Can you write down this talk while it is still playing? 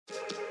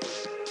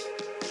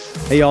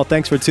Hey, y'all,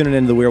 thanks for tuning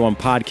into the We're One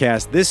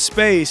podcast. This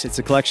space, it's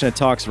a collection of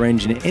talks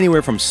ranging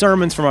anywhere from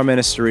sermons from our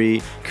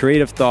ministry,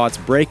 creative thoughts,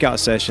 breakout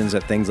sessions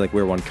at things like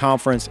We're One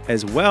Conference,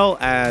 as well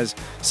as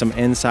some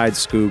inside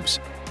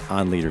scoops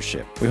on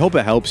leadership. We hope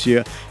it helps you.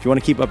 If you want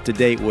to keep up to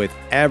date with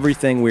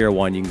everything We're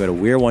One, you can go to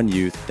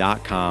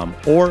we'reoneyouth.com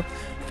or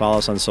follow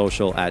us on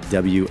social at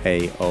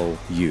WAO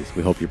Youth.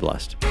 We hope you're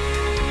blessed. I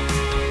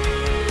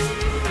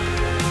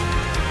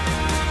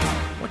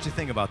want you to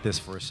think about this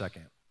for a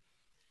second.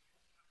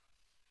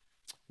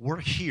 We're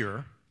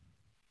here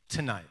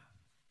tonight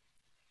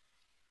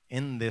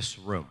in this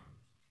room.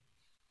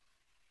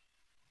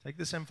 Take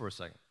this in for a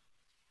second.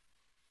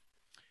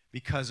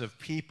 Because of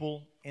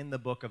people in the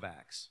book of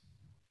Acts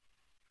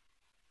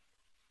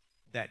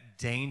that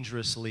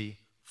dangerously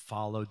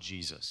followed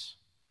Jesus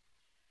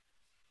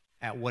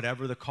at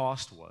whatever the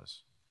cost was.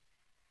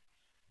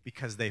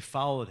 Because they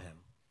followed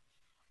him,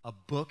 a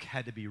book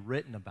had to be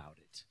written about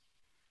it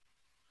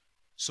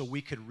so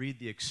we could read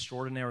the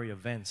extraordinary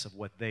events of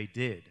what they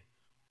did.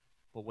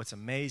 But what's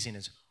amazing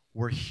is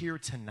we're here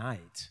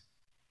tonight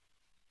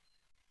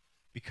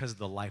because of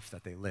the life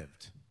that they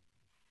lived.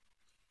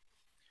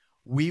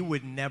 We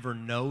would never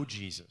know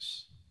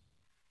Jesus.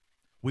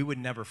 We would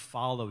never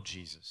follow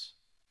Jesus.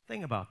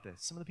 Think about this.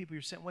 Some of the people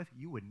you're sitting with,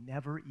 you would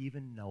never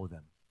even know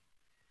them.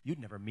 You'd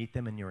never meet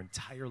them in your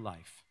entire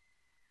life.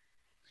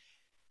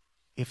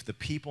 If the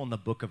people in the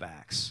book of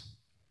Acts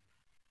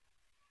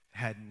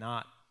had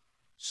not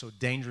so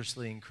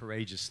dangerously and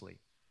courageously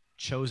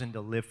chosen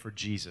to live for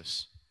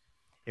Jesus,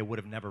 it would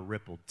have never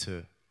rippled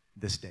to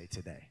this day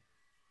today.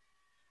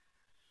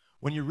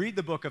 When you read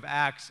the book of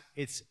Acts,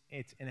 it's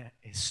an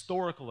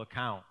historical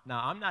account.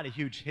 Now, I'm not a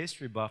huge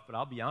history buff, but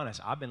I'll be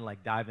honest, I've been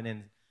like diving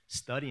in,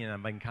 studying, and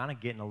I've been kind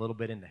of getting a little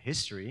bit into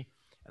history.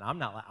 And I'm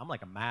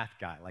like a math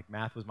guy. Like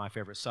math was my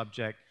favorite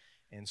subject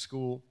in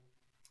school.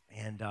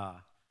 And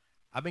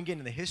I've been getting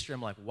into history.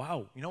 I'm like,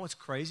 wow, you know what's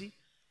crazy?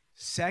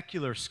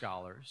 Secular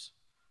scholars,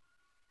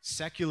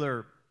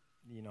 secular,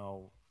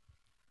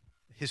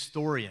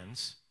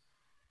 historians,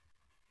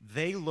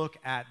 they look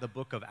at the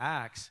book of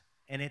Acts,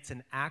 and it's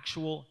an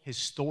actual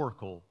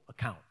historical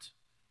account.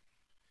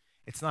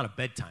 It's not a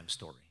bedtime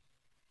story.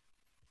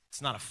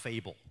 It's not a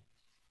fable.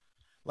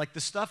 Like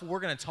the stuff we're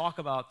going to talk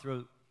about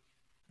through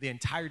the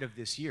entirety of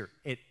this year,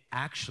 it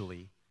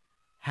actually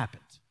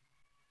happened.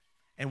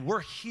 And we're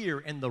here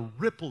in the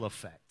ripple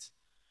effect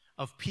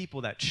of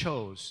people that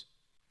chose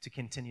to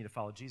continue to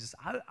follow Jesus.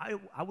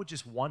 I would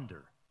just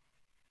wonder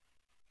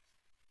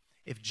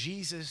if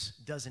Jesus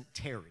doesn't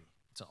tarry.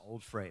 It's an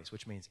old phrase,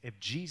 which means if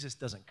Jesus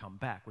doesn't come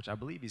back, which I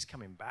believe he's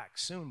coming back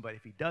soon, but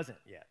if he doesn't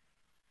yet,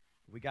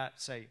 we got,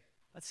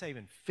 let's say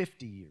even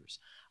 50 years,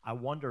 I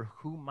wonder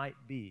who might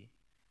be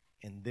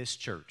in this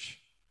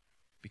church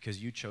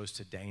because you chose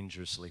to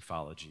dangerously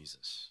follow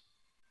Jesus.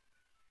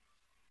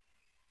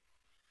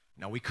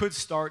 Now, we could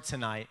start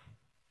tonight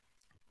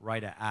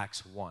right at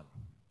Acts 1.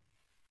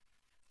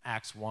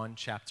 Acts 1,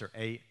 chapter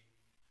 8.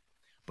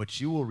 But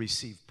you will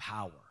receive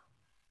power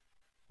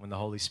when the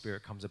Holy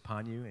Spirit comes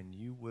upon you, and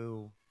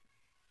you'll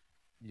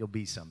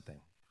be something.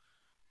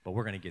 But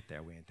we're going to get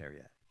there. We ain't there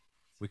yet.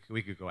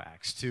 We could go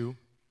Acts 2.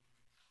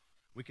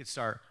 We could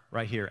start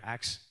right here.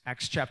 Acts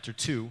chapter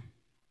 2,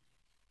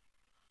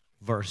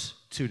 verse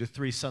 2 to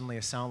 3. Suddenly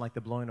a sound like the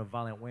blowing of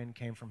violent wind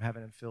came from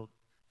heaven and filled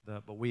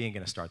but we ain't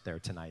going to start there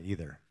tonight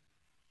either.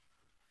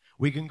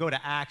 We can go to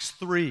Acts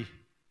 3.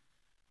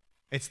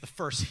 It's the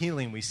first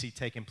healing we see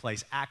taking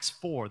place. Acts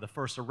 4, the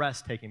first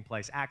arrest taking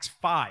place. Acts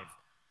 5,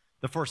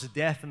 the first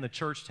death in the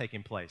church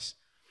taking place.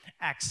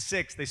 Acts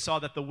 6, they saw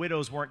that the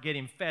widows weren't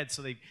getting fed,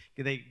 so they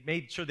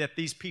made sure that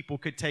these people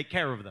could take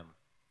care of them.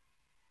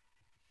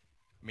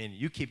 I mean,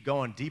 you keep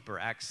going deeper,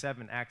 Acts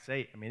 7, Acts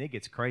 8, I mean, it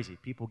gets crazy.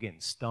 People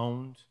getting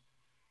stoned.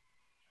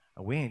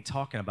 And we ain't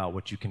talking about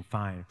what you can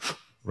find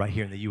right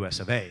here in the US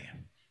of A.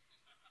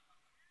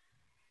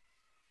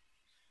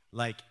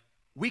 Like,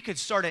 we could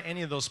start at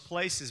any of those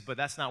places, but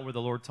that's not where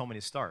the Lord told me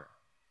to start.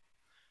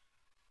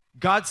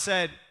 God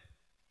said,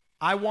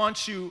 I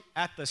want you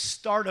at the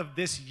start of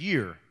this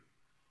year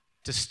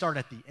to start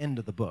at the end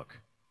of the book.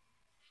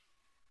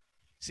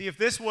 See, if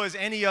this was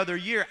any other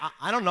year,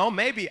 I don't know,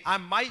 maybe I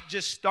might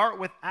just start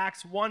with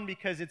Acts 1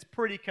 because it's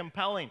pretty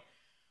compelling.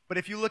 But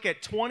if you look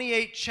at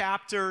 28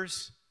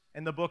 chapters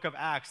in the book of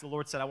Acts, the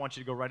Lord said, I want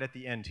you to go right at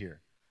the end here.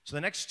 So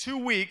the next 2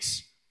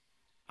 weeks,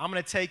 I'm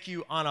going to take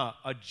you on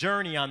a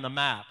journey on the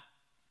map.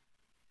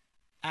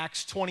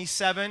 Acts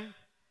 27,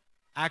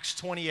 Acts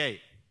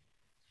 28.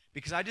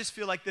 Because I just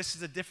feel like this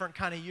is a different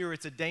kind of year.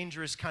 It's a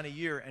dangerous kind of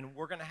year, and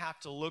we're going to have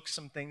to look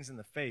some things in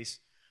the face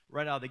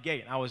right out of the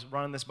gate. And I was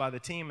running this by the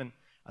team, and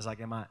I was like,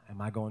 am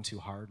I going too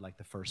hard like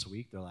the first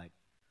week? They're like,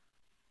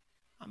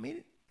 I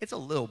mean, it's a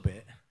little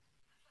bit.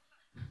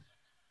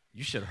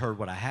 You should have heard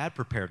what I had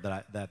prepared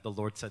that the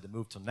Lord said to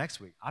move till next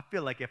week. I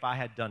feel like if I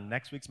had done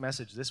next week's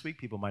message this week,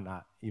 people might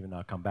not even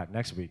come back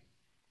next week.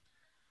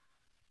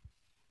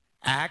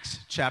 Acts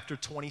chapter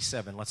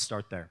 27, let's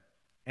start there.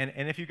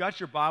 And if you got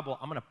your Bible,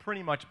 I'm going to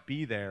pretty much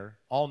be there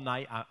all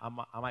night.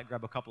 I might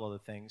grab a couple other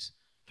things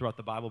throughout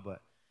the Bible,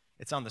 but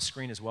It's on the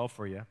screen as well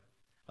for you.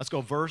 Let's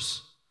go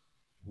verse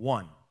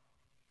 1.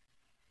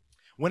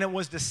 When it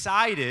was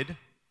decided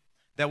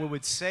that we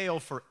would sail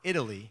for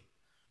Italy,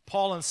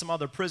 Paul and some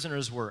other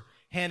prisoners were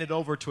handed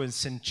over to a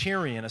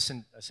centurion,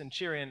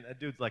 a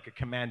dude like a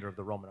commander of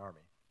the Roman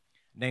army,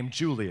 named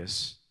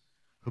Julius,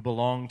 who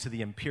belonged to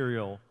the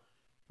imperial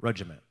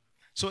regiment.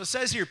 So it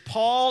says here,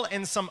 Paul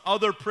and some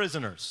other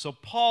prisoners. So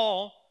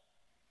Paul,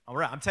 all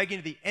right, I'm taking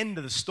you to the end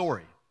of the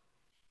story.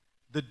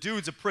 The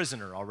dude's a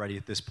prisoner already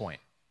at this point.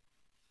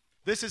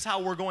 This is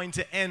how we're going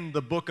to end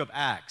the book of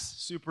Acts.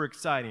 Super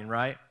exciting,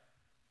 right?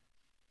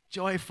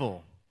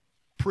 Joyful.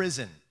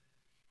 Prison.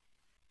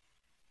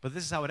 But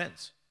this is how it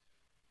ends.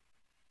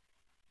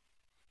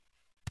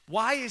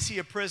 Why is he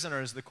a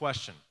prisoner is the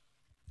question.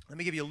 Let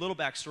me give you a little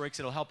backstory because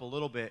it'll help a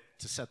little bit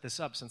to set this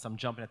up since I'm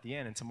jumping at the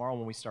end. And tomorrow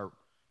when we start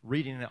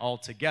reading it all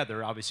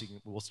together, obviously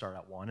we'll start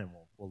at 1 and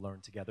we'll learn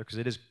together because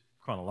it is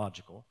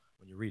chronological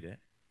when you read it.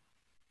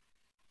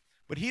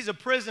 But he's a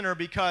prisoner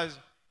because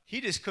he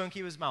just couldn't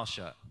keep his mouth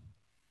shut.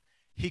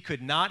 He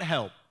could not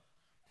help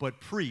but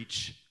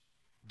preach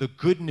the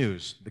good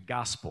news, the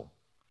gospel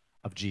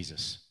of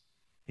Jesus.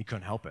 He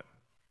couldn't help it.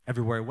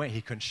 Everywhere he went,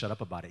 he couldn't shut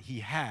up about it. He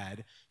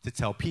had to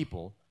tell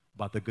people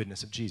about the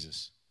goodness of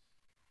Jesus.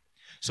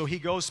 So he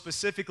goes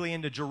specifically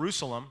into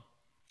Jerusalem,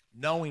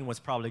 knowing what's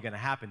probably going to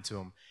happen to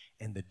him,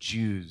 and the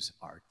Jews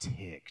are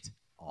ticked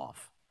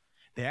off.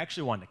 They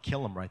actually wanted to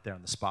kill him right there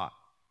on the spot.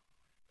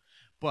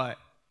 But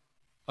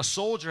a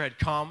soldier had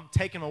come,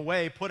 taken him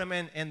away, put him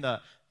in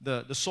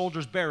the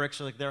soldiers' barracks,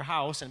 or like their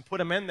house, and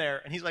put him in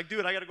there. And he's like,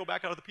 dude, I got to go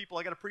back out with the people.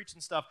 I got to preach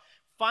and stuff.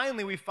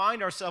 Finally, we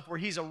find ourselves where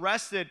he's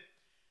arrested.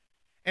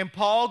 And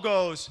Paul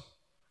goes,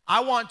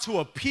 I want to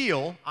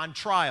appeal on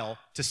trial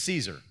to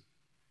Caesar.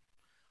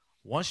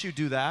 Once you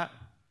do that,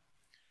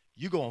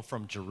 you go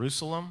from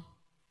Jerusalem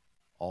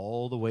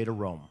all the way to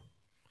Rome.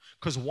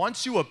 Because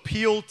once you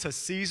appeal to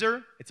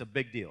Caesar, it's a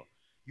big deal.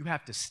 You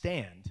have to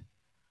stand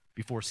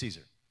before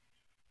Caesar.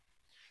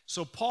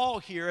 So Paul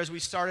here, as we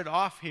started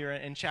off here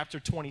in chapter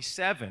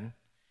 27,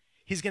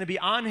 he's going to be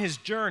on his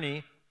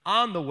journey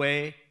on the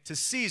way to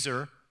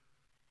Caesar.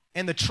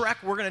 And the trek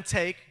we're going to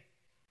take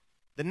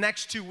the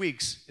next 2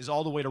 weeks is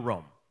all the way to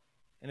Rome.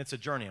 And it's a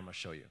journey I'm going to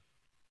show you.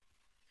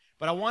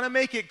 But I want to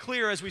make it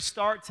clear as we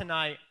start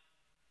tonight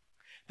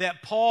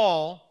that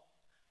Paul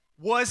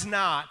was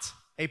not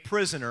a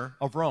prisoner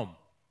of Rome.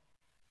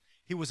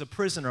 He was a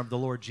prisoner of the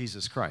Lord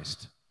Jesus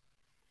Christ.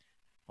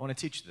 I want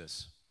to teach you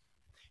this.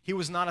 He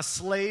was not a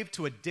slave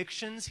to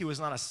addictions. He was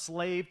not a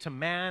slave to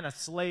man, a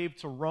slave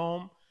to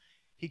Rome.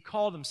 He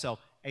called himself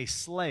a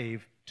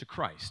slave to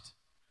Christ.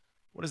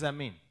 What does that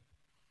mean?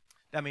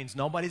 That means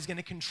nobody's going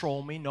to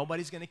control me.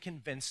 Nobody's going to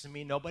convince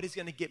me. Nobody's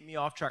going to get me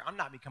off track. I'm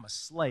not become a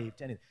slave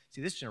to anything.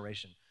 See, this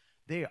generation,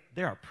 they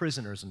are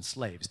prisoners and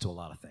slaves to a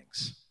lot of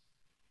things.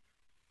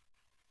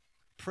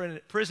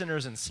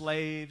 Prisoners and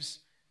slaves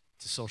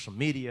to social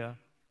media.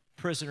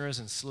 Prisoners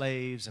and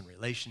slaves and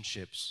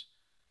relationships.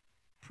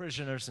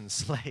 Prisoners and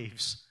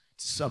slaves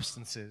to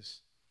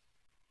substances.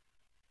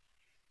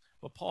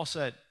 But Paul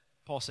said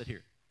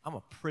here, I'm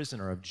a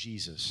prisoner of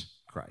Jesus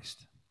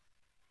Christ.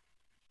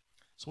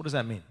 So what does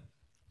that mean?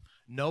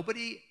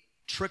 Nobody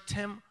tricked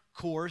him,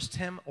 coerced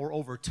him, or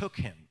overtook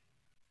him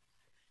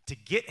to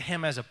get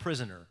him as a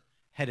prisoner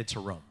headed to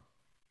Rome.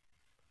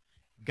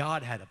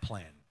 God had a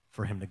plan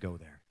for him to go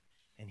there,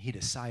 and he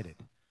decided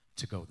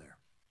to go there.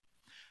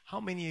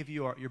 How many of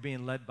you you're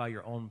being led by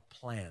your own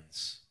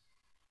plans?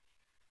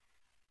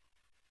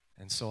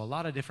 And so a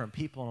lot of different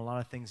people and a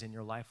lot of things in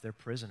your life, they're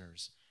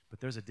prisoners. But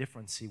there's a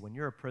difference. See, when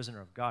you're a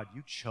prisoner of God,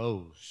 you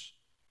chose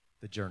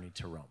the journey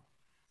to Rome.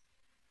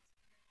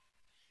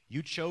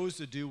 You chose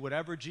to do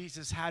whatever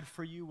Jesus had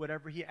for you,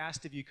 whatever he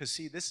asked of you. Because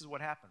see, this is what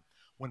happened.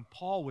 When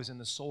Paul was in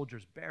the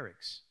soldiers'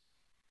 barracks,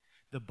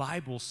 the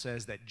Bible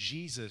says that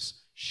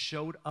Jesus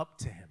showed up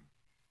to him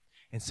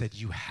and said,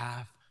 you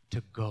have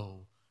to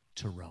go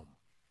to Rome.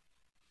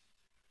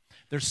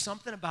 There's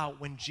something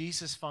about when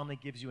Jesus finally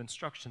gives you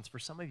instructions. For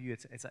some of you,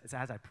 it's as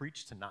I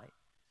preach tonight.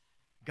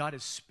 God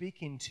is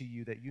speaking to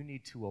you that you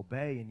need to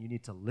obey and you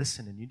need to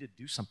listen and you need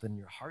to do something. And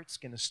your heart's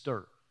going to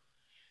stir.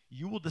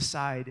 You will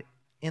decide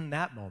in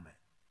that moment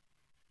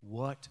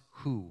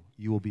who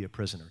you will be a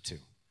prisoner to.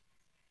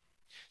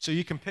 So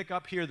you can pick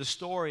up here the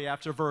story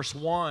after verse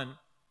 1,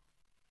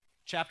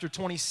 chapter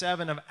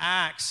 27 of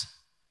Acts.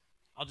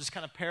 I'll just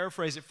kind of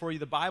paraphrase it for you.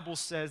 The Bible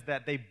says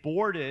that they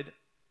boarded,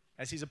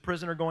 as he's a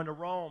prisoner going to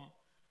Rome,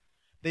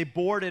 they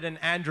boarded an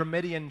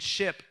Andromedian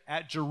ship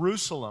at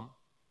Jerusalem.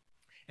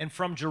 And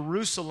from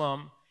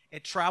Jerusalem,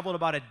 it traveled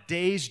about a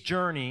day's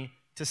journey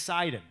to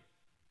Sidon.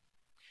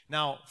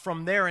 Now,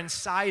 from there in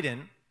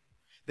Sidon,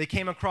 they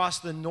came across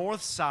the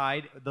north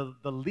side, the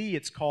lee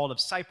it's called, of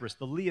Cyprus.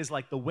 The lee is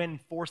like the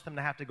wind forced them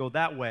to have to go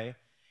that way.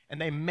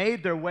 And they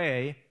made their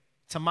way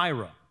to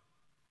Myra.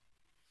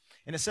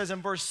 And it says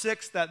in verse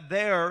 6 that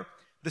there,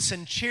 the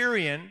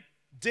centurion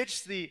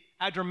ditched the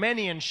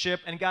Andromedian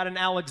ship and got an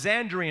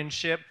Alexandrian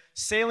ship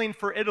sailing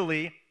for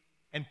Italy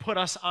and put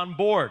us on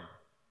board.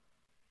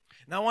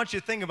 Now I want you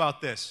to think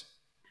about this.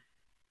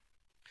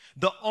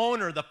 the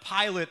owner, the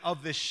pilot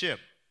of this ship,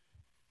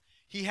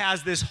 he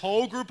has this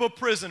whole group of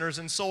prisoners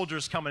and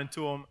soldiers coming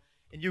to him,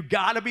 and you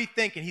got to be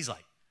thinking, he's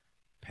like,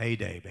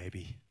 payday,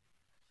 baby,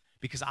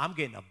 because I'm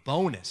getting a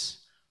bonus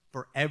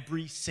for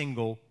every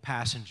single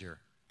passenger,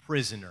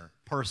 prisoner,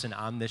 person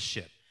on this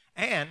ship.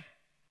 And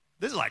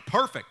this is like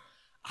perfect.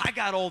 I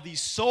got all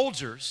these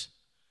soldiers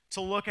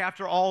to look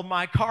after all of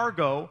my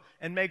cargo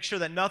and make sure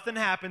that nothing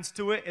happens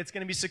to it. It's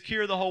going to be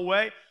secure the whole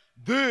way.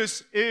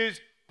 This is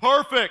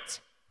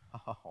perfect.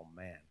 Oh,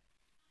 man.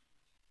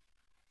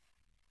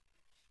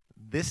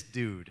 This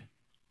dude,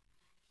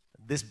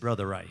 this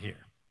brother right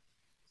here,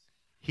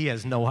 he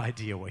has no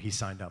idea what he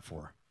signed up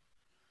for,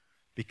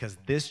 because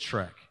this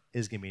trek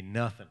is going to be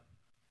nothing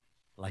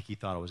like he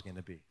thought it was going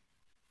to be.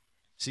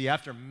 See,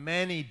 after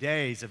many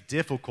days of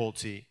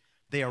difficulty,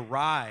 they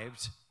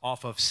arrived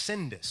off of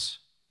Sindus.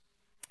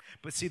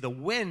 But see, the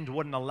wind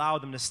wouldn't allow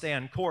them to stay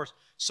on course,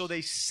 so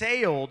they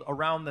sailed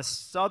around the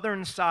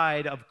southern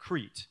side of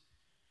Crete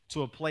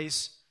to a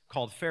place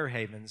called Fair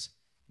Havens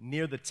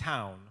near the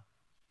town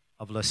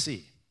of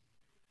Lasea.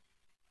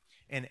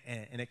 And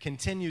it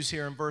continues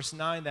here in verse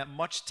 9 that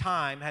much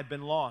time had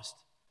been lost.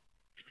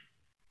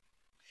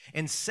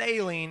 And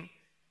sailing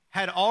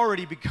had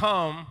already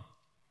become,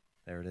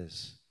 there it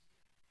is,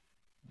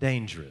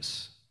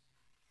 dangerous.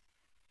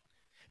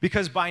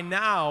 Because by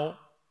now,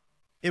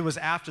 it was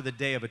after the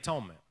Day of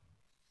Atonement,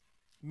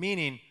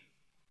 meaning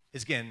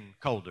it's getting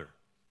colder.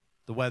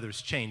 The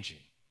weather's changing.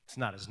 It's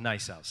not as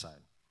nice outside.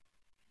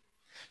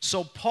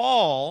 So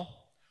Paul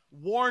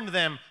warned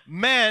them,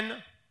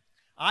 men,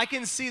 I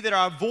can see that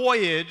our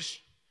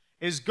voyage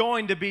is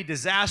going to be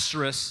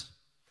disastrous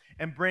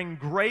and bring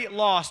great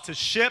loss to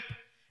ship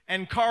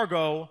and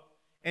cargo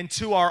and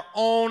to our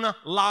own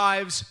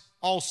lives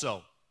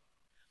also.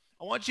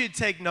 I want you to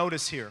take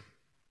notice here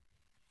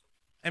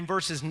in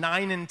verses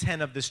 9 and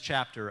 10 of this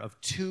chapter of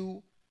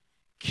two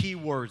key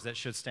words that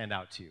should stand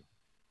out to you.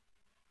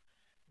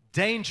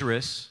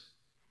 Dangerous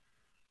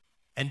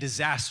and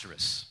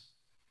disastrous.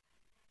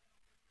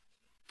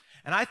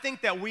 And I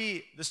think that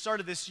the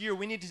start of this year,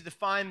 we need to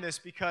define this,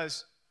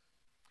 because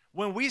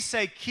when we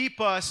say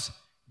keep us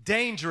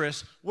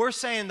dangerous, we're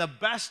saying the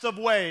best of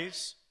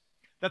ways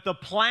that the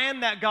plan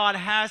that God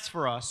has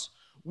for us,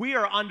 we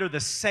are under the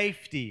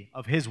safety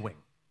of His wing.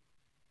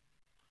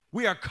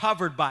 We are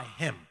covered by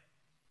Him.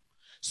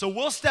 So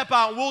we'll step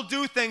out and we'll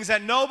do things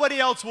that nobody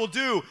else will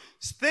do,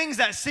 things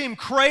that seem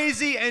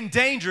crazy and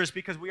dangerous,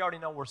 because we already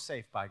know we're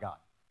safe by God.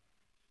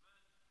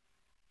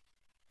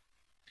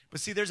 But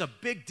see, there's a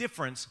big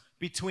difference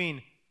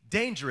between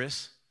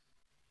dangerous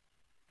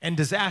and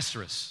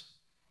disastrous.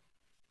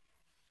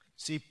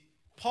 See,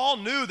 Paul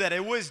knew that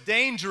it was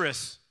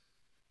dangerous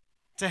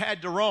to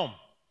head to Rome.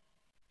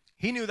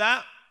 He knew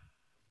that.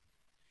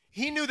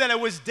 He knew that it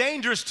was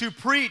dangerous to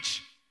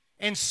preach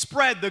and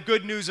spread the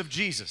good news of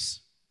Jesus.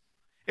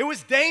 It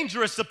was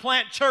dangerous to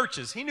plant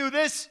churches. He knew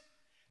this.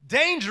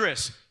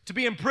 Dangerous to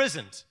be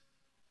imprisoned.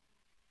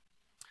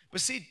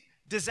 But see,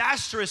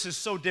 disastrous is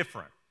so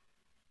different.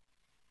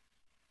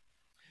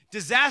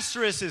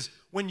 Disastrous is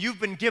when you've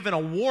been given a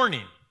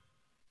warning.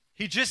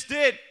 He just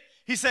did.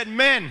 He said,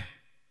 men,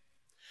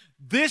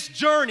 this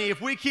journey,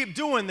 if we keep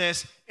doing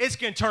this, it's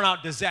going to turn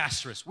out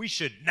disastrous. We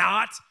should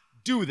not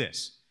do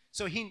this.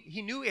 So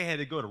he knew he had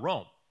to go to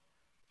Rome.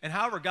 And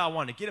however God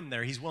wanted to get him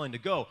there, he's willing to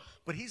go.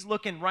 But he's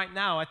looking right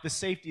now at the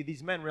safety of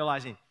these men,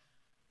 realizing,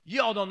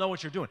 y'all don't know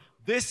what you're doing.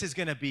 This is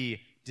going to be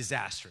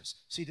disastrous.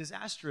 See,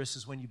 disastrous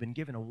is when you've been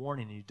given a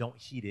warning and you don't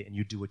heed it and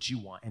you do what you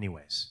want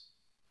anyways.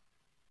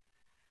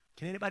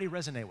 Can anybody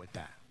resonate with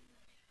that?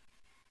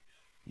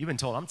 You've been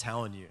told, I'm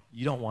telling you,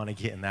 you don't want to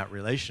get in that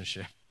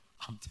relationship.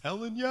 I'm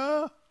telling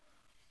you,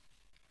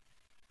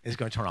 it's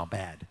going to turn out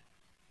bad.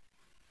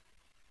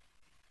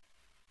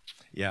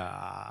 Yeah,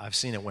 I've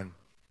seen it when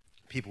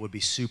people would be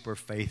super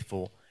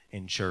faithful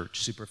in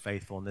church, super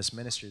faithful in this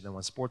ministry. Then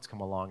when sports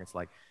come along, it's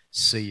like,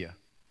 see ya.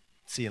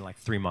 See you in like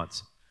 3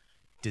 months.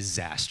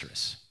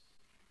 Disastrous.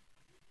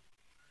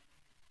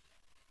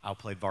 I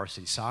played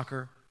varsity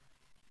soccer.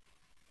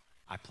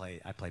 I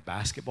played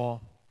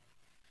basketball.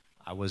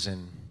 I was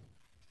in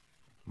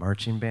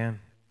marching band.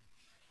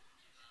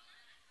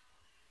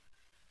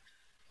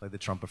 Played the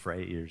trumpet for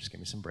 8 years. Give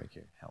me some break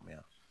here. Help me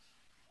out.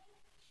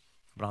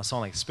 But I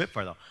sound like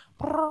Spitfire, though.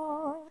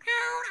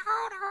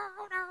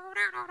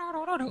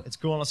 It's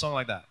cool on a song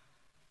like that.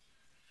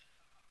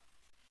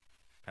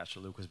 Pastor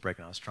Luke was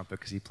breaking out his trumpet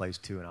because he plays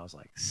too, and I was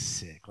like,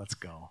 sick, let's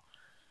go.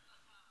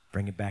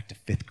 Bring it back to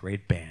 5th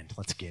grade band.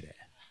 Let's get it.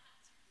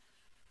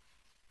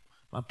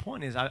 My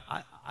point is,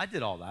 I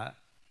did all that.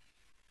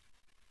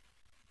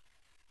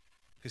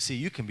 Because, see,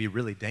 you can be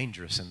really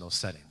dangerous in those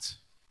settings.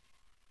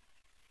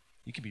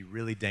 You can be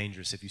really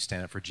dangerous if you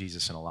stand up for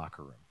Jesus in a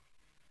locker room.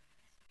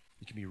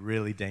 You can be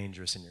really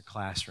dangerous in your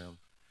classroom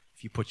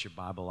if you put your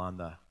Bible on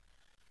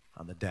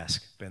the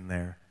desk. Been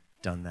there,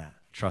 done that.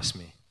 Trust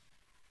me.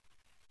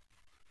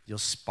 You'll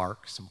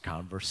spark some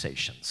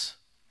conversations.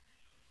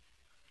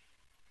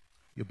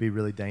 You'll be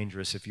really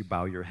dangerous if you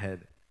bow your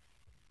head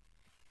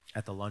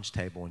at the lunch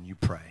table and you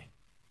pray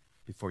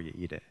before you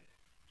eat it.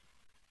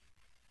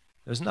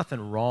 There's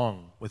nothing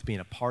wrong with being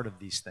a part of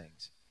these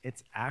things.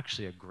 It's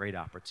actually a great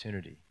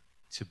opportunity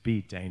to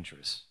be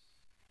dangerous.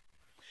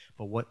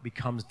 But what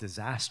becomes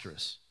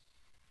disastrous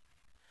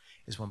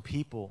is when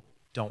people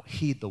don't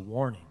heed the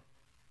warning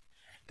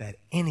that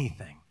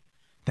anything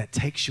that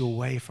takes you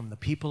away from the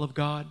people of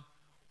God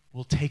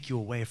will take you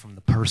away from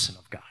the person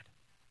of God.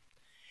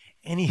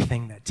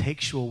 Anything that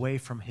takes you away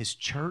from his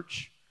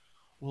church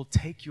will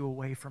take you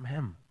away from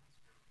him.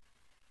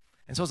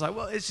 And so it's like,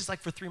 well, it's just like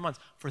for 3 months.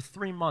 For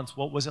 3 months,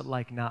 what was it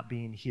like not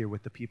being here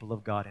with the people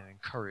of God and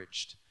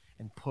encouraged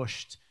and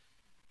pushed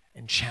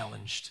and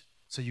challenged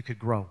so you could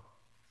grow?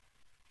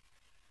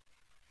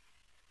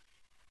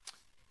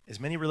 As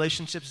many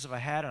relationships as I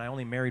had, and I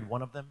only married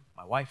one of them,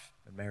 my wife,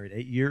 been married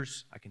 8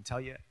 years, I can tell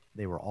you,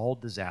 they were all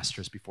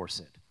disastrous before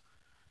Sid.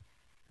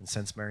 And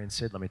since marrying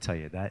Sid, let me tell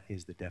you, that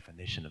is the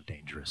definition of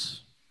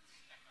dangerous.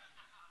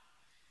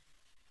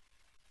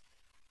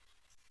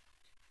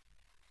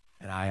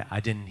 And I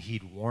didn't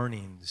heed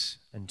warnings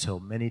until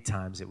many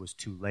times it was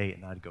too late,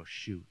 and I'd go,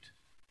 shoot.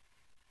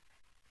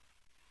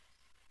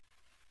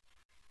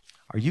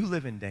 Are you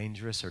living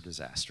dangerous or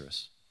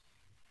disastrous?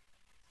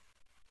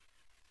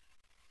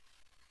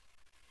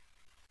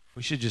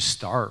 We should just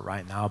start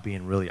right now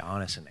being really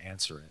honest and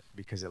answer it,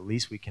 because at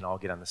least we can all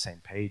get on the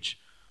same page.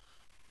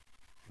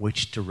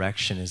 Which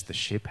direction is the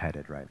ship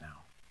headed right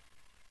now?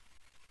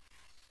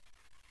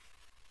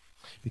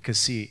 Because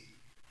see,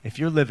 if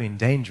you're living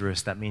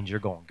dangerous, that means you're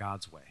going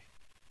God's way.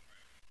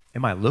 It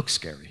might look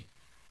scary,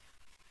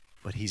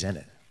 but he's in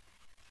it.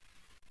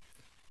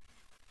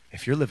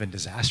 If you're living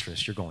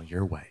disastrous, you're going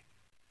your way.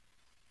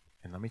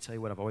 And let me tell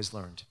you what I've always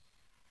learned.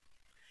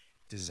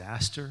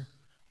 Disaster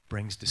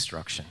brings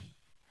destruction.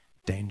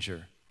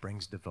 Danger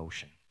brings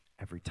devotion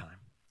every time.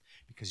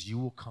 Because you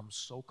will come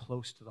so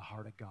close to the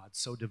heart of God,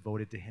 so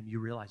devoted to him, you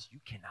realize you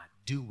cannot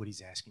do what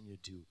he's asking you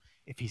to do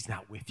if he's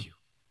not with you.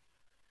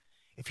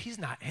 If he's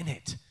not in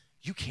it,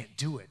 you can't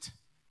do it.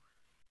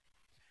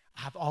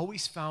 I've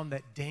always found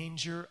that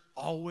danger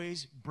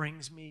always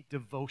brings me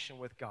devotion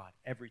with God.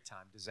 Every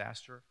time.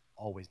 Disaster,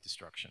 always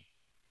destruction.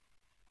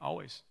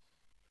 Always.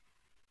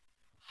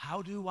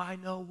 How do I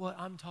know what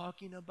I'm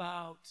talking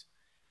about?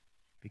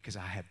 Because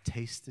I have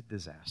tasted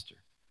disaster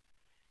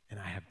and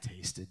I have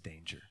tasted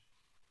danger.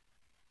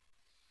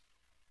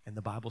 And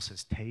the Bible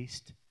says,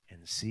 taste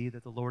and see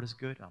that the Lord is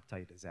good. And I'll tell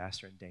you,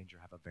 disaster and danger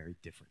have a very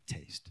different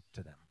taste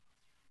to them.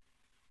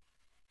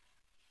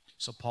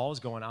 So Paul is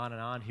going on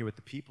and on here with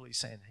the people. He's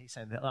saying,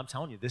 I'm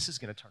telling you, this is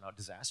going to turn out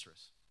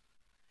disastrous.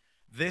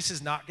 This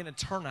is not going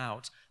to turn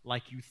out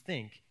like you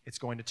think it's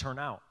going to turn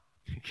out.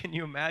 Can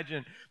you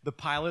imagine the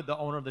pilot, the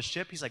owner of the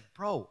ship? He's like,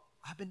 bro,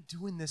 I've been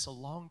doing this a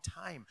long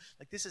time.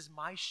 Like, this is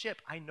my ship.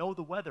 I know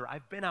the weather.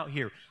 I've been out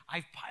here.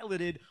 I've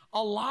piloted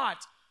a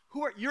lot.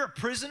 You're a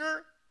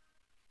prisoner?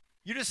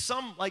 You're just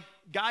some, like,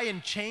 guy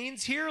in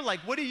chains here? Like,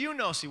 what do you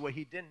know? See, what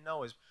he didn't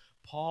know is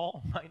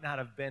Paul might not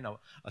have been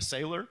a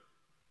sailor,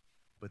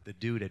 but the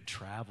dude had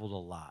traveled a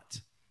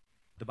lot.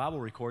 The Bible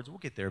records, we'll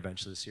get there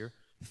eventually this year,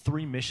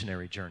 3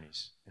 missionary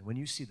journeys. And when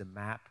you see the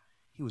map,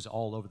 he was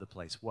all over the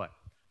place. What?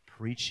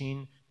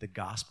 Preaching the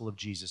gospel of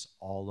Jesus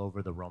all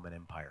over the Roman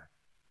Empire.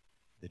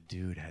 The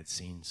dude had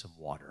seen some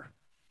water.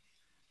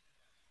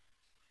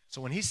 So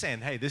when he's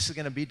saying, hey, this is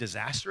going to be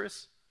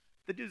disastrous,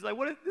 the dude's like,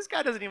 this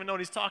guy doesn't even know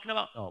what he's talking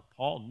about. Oh,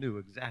 Paul knew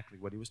exactly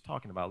what he was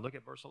talking about. Look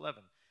at verse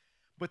 11.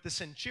 But the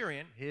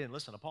centurion, he didn't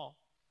listen to Paul.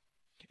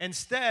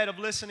 Instead of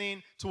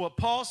listening to what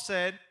Paul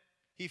said,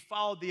 he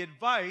followed the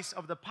advice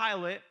of the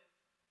pilot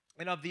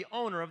and of the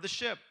owner of the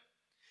ship.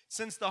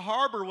 Since the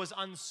harbor was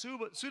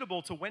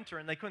unsuitable to winter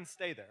and they couldn't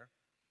stay there,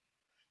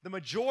 the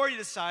majority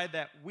decided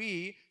that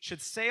we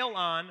should sail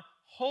on,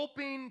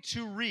 hoping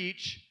to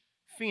reach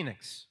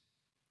Phoenix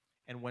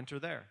and winter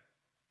there.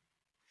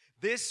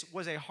 This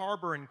was a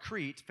harbor in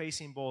Crete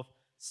facing both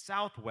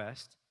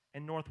southwest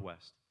and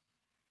northwest.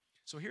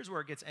 So here's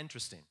where it gets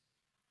interesting.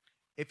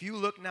 If you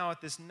look now at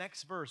this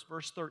next verse,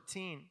 verse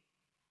 13,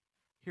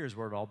 here's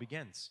where it all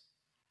begins.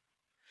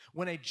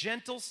 When a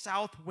gentle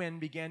south wind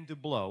began to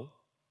blow,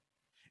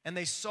 and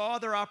they saw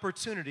their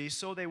opportunity,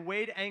 so they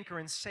weighed anchor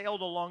and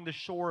sailed along the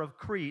shore of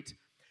Crete.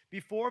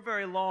 Before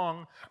very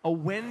long, a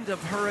wind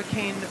of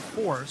hurricane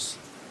force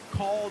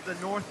called the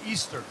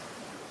northeaster.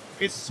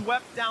 It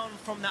swept down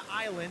from the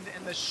island,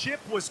 and the ship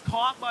was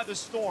caught by the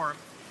storm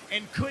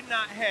and could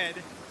not head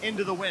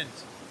into the wind.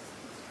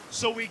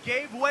 So we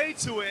gave way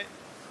to it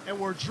and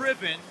were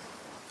driven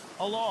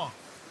along.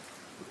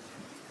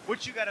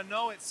 What you got to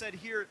know, it said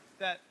here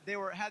that they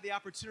had the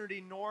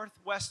opportunity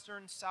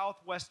northwestern,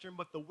 southwestern,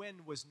 but the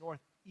wind was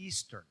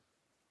northeastern.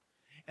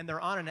 And they're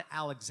on an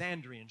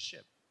Alexandrian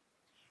ship.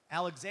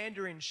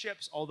 Alexandrian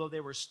ships, although they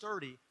were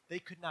sturdy, they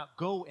could not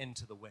go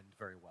into the wind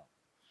very well.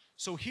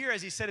 So here,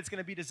 as he said, it's going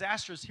to be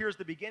disastrous. Here's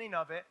the beginning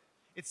of it.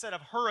 It said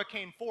of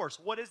hurricane force.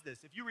 What is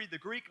this? If you read the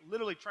Greek, it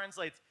literally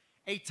translates,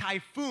 a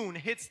typhoon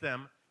hits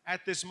them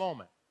at this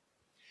moment.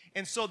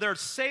 And so they're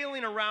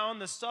sailing around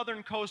the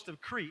southern coast of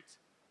Crete,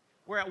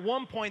 where at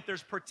one point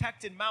there's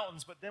protected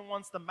mountains, but then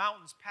once the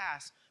mountains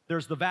pass,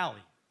 there's the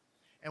valley.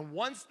 And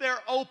once they're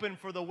open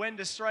for the wind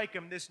to strike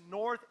them, this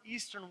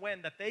northeastern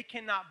wind that they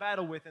cannot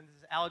battle with in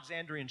this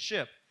Alexandrian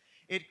ship,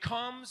 it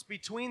comes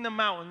between the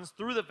mountains,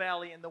 through the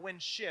valley, and the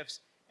wind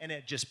shifts, and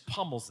it just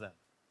pummels them.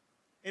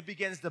 It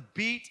begins to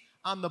beat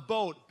on the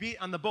boat,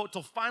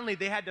 till finally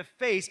they had to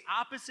face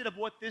opposite of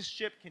what this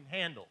ship can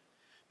handle.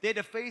 They had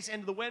to face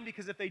into the wind,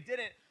 because if they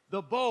didn't,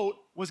 the boat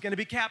was going to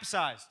be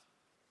capsized.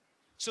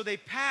 So they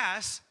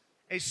pass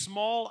a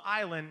small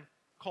island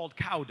called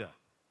Cauda.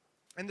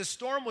 And the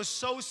storm was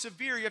so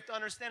severe, you have to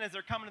understand, as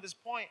they're coming to this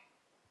point,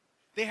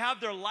 they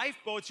have their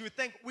lifeboats. You would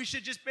think we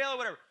should just bail or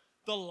whatever.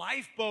 The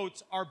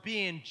lifeboats are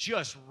being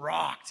just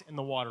rocked in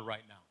the water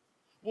right now.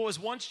 What was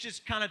once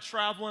just kind of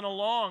traveling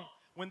along,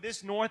 when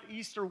this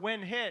northeaster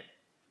wind hit,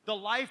 the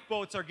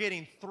lifeboats are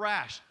getting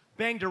thrashed,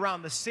 banged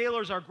around. The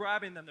sailors are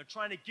grabbing them. They're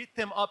trying to get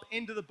them up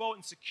into the boat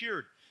and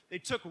secured. They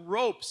took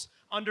ropes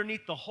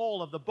underneath the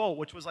hull of the boat,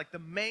 which was like the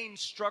main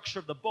structure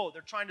of the boat.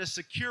 They're trying to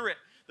secure it.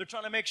 They're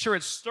trying to make sure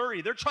it's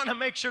sturdy. They're trying to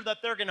make sure that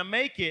they're going to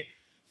make it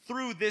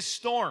through this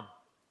storm.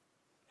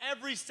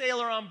 Every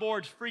sailor on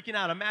board's freaking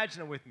out.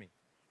 Imagine it with me.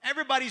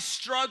 Everybody's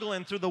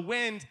struggling through the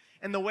wind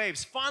and the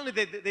waves. Finally,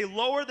 they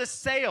lower the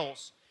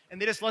sails,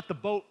 and they just let the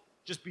boat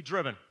just be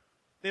driven.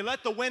 They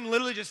let the wind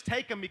literally just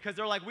take them, because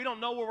they're like, we don't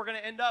know where we're going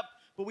to end up,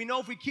 but we know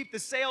if we keep the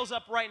sails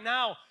up right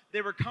now.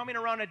 They were coming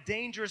around a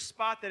dangerous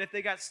spot that if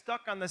they got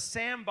stuck on the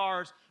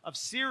sandbars of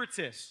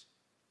Syrtis,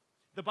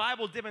 the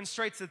Bible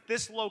demonstrates that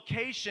this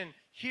location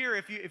here,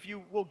 if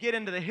you will get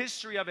into the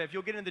history of it, if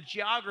you'll get into the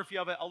geography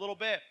of it a little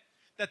bit,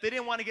 that they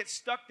didn't want to get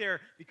stuck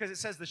there, because it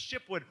says the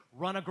ship would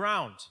run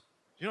aground. Do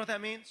you know what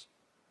that means?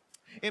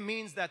 It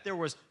means that there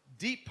was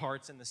deep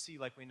parts in the sea,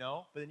 like we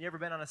know, but then you ever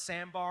been on a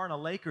sandbar in a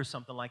lake or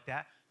something like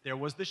that? There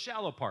was the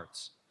shallow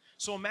parts.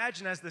 So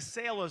imagine as the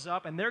sail is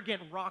up and they're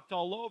getting rocked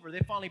all over,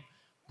 they finally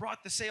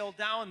brought the sail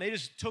down. They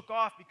just took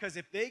off, because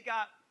if they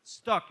got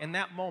stuck in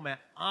that moment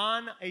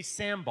on a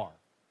sandbar,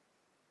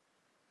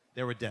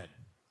 they were dead.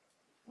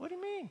 What do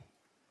you mean?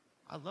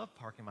 I love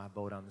parking my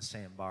boat on the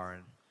sandbar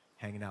and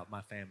hanging out with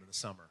my family in the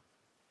summer.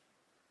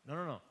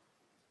 No.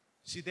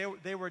 See,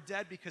 they were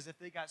dead, because if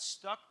they got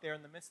stuck there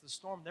in the midst of the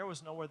storm, there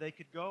was nowhere they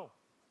could go.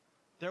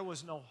 There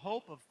was no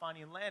hope of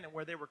finding land. And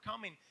where they were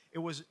coming, it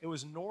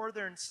was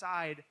northern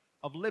side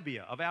of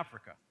Libya, of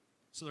Africa.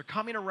 So they're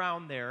coming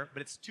around there,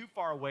 but it's too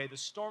far away. The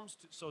storm's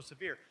so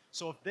severe.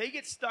 So if they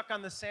get stuck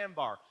on the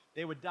sandbar,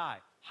 they would die.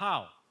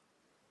 How?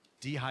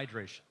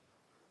 Dehydration.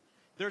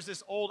 There's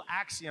this old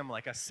axiom,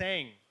 like a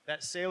saying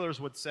that sailors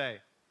would say,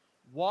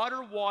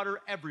 water, water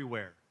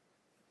everywhere,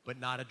 but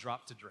not a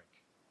drop to drink.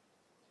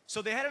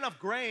 So they had enough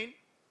grain,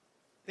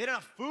 they had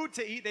enough food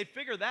to eat, they'd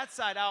figure that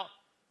side out,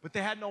 but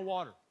they had no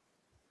water.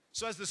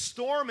 So as the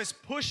storm is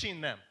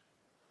pushing them,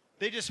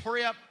 they just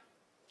hurry up,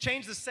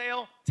 change the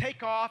sail,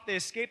 take off, they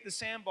escape the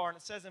sandbar, and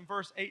it says in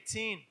verse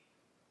 18,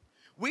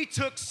 we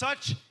took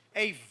such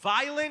a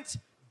violent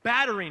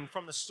battering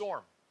from the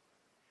storm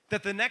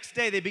that the next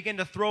day they begin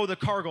to throw the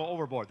cargo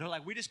overboard. They're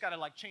like, we just got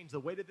to change the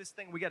weight of this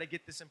thing. We got to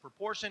get this in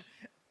proportion.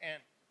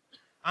 And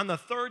on the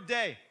third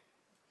day,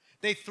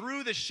 they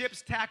threw the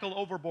ship's tackle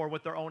overboard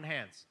with their own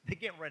hands. They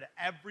get rid of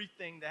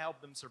everything to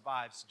help them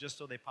survive, just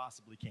so they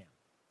possibly can.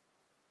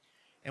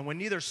 And when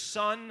neither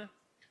sun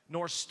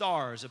nor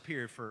stars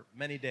appeared for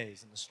many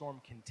days and the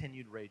storm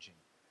continued raging,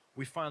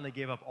 we finally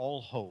gave up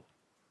all hope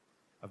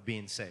of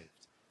being saved.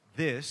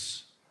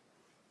 This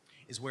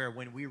is where,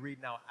 when we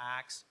read now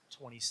Acts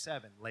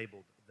 27,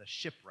 labeled the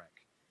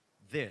shipwreck,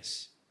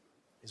 this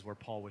is where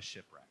Paul was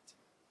shipwrecked.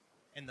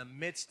 In the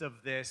midst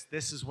of this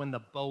is when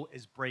the boat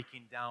is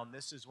breaking down.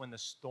 This is when the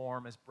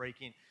storm is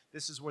breaking.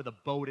 This is where the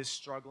boat is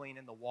struggling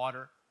in the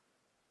water.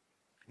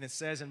 And it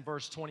says in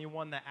verse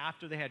 21 that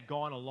after they had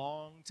gone a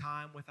long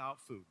time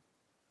without food,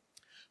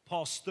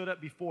 Paul stood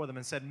up before them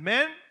and said,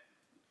 men,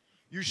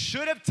 you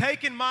should have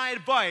taken my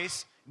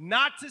advice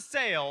not to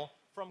sail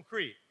from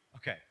Crete.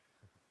 Okay,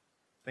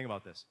 think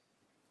about this.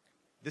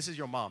 This is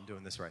your mom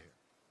doing this right here.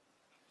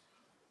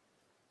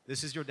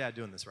 This is your dad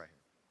doing this right here.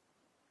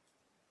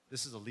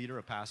 This is a leader,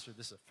 a pastor.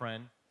 This is a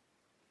friend.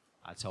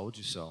 I told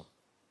you so.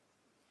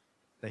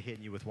 They're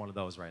hitting you with one of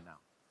those right now.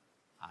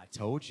 I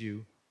told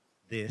you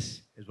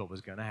this is what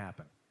was going to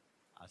happen.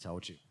 I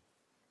told you.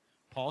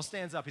 Paul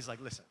stands up. He's like,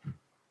 listen,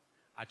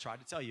 I tried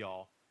to tell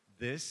y'all,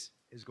 this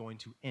is going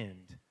to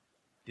end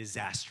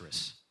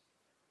disastrous.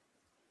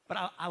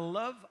 But I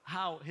love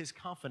how his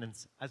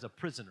confidence as a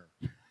prisoner.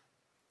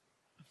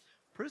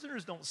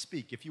 Prisoners don't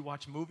speak. If you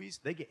watch movies,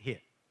 they get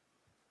hit.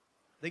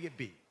 They get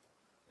beat.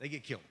 They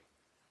get killed.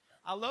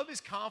 I love his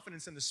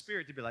confidence in the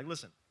spirit to be like,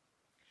 listen,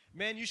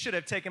 man, you should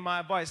have taken my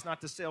advice not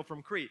to sail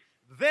from Crete.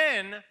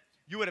 Then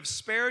you would have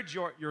spared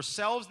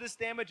yourselves this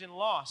damage and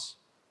loss.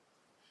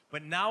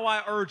 But now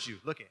I urge you,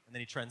 look at, and then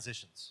he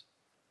transitions.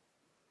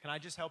 Can I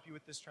just help you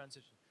with this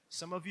transition?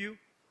 Some of you,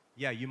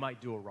 yeah, you might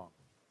do it wrong.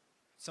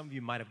 Some of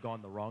you might have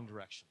gone the wrong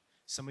direction.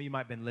 Some of you might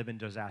have been living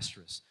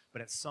disastrous.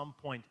 But at some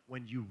point,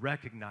 when you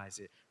recognize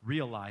it,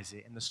 realize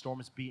it, and the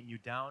storm is beating you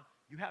down,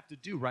 you have to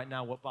do right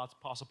now what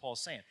Apostle Paul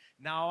is saying.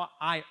 Now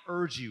I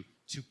urge you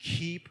to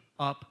keep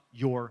up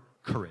your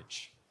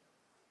courage.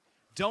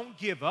 Don't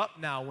give up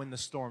now when the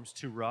storm's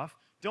too rough.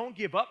 Don't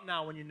give up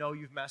now when you know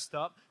you've messed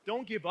up.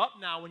 Don't give up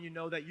now when you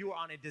know that you are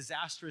on a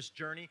disastrous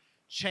journey.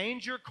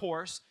 Change your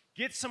course.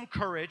 Get some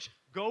courage.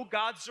 Go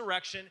God's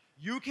direction.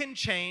 You can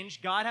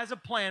change. God has a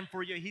plan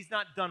for you. He's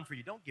not done for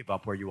you. Don't give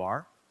up where you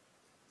are.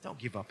 Don't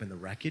give up in the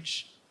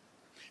wreckage.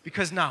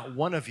 Because not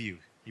one of you,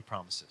 he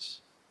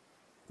promises,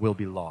 will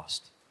be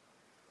lost.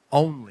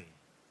 Only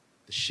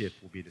the ship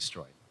will be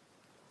destroyed.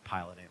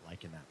 Pilot ain't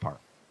liking that part.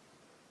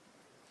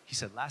 He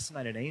said, last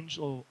night an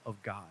angel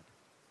of God,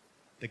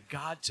 the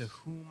God to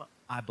whom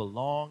I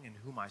belong and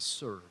whom I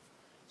serve,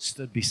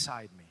 stood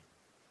beside me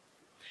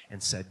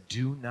and said,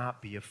 do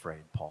not be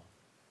afraid, Paul.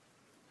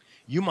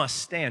 You must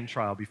stand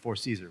trial before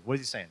Caesar. What is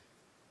he saying?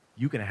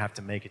 You're going to have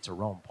to make it to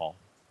Rome, Paul.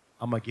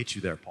 I'm going to get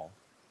you there, Paul.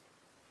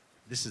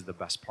 This is the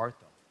best part,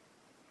 though.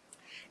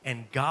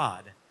 And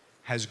God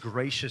has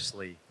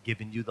graciously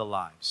given you the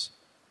lives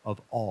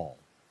of all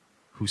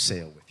who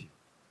sail with you.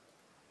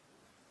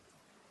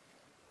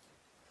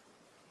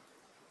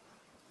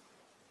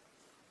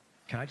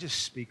 Can I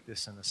just speak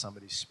this into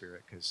somebody's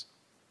spirit? Because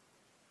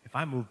if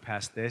I move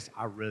past this,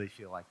 I really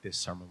feel like this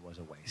sermon was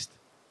a waste.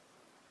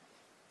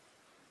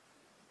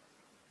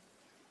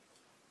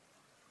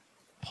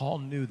 Paul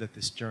knew that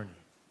this journey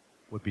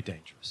would be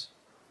dangerous.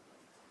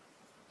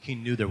 He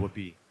knew there would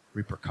be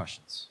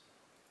repercussions.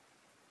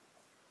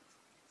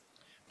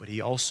 But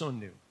he also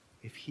knew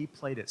if he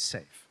played it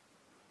safe,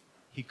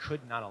 he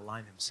could not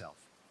align himself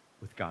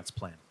with God's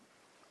plan.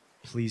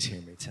 Please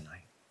hear me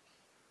tonight.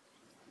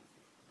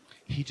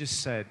 He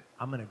just said,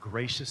 I'm going to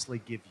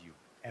graciously give you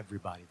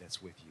everybody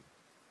that's with you.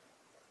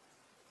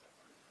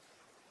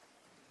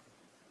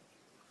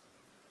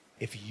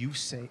 If you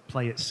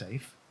play it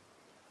safe,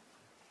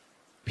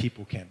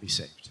 people can't be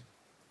saved.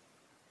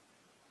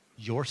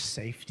 Your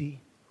safety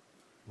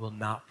will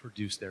not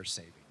produce their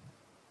saving.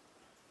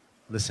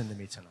 Listen to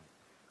me tonight.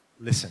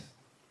 Listen.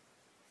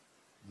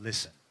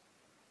 Listen.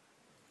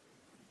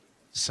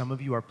 Some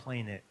of you are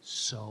playing it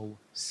so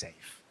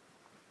safe.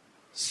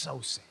 So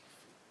safe.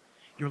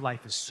 Your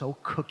life is so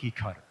cookie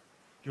cutter.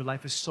 Your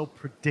life is so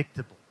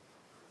predictable.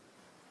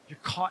 You're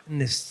caught in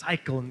this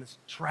cycle, in this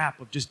trap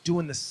of just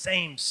doing the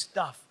same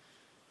stuff.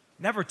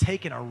 Never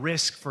taking a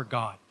risk for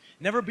God.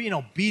 Never being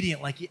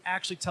obedient like he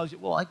actually tells you,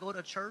 well, I go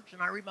to church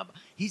and I read my Bible.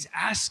 He's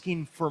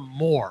asking for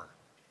more.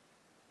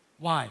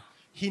 Why?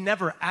 He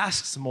never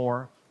asks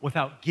more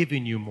without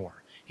giving you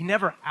more. He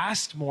never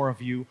asks more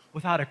of you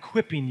without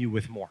equipping you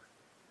with more.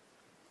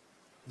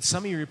 And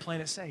some of you are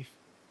playing it safe.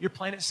 You're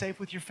playing it safe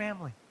with your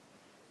family.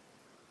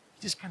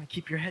 You just kind of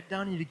keep your head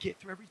down and you get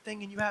through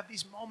everything, and you have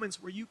these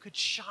moments where you could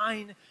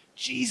shine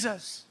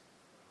Jesus,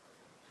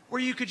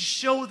 where you could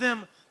show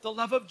them the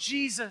love of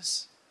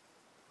Jesus.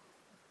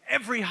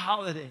 Every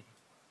holiday,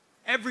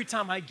 every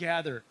time I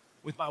gather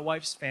with my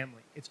wife's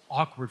family, it's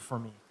awkward for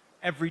me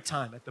every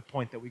time at the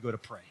point that we go to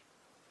pray.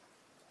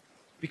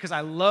 Because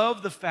I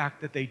love the fact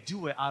that they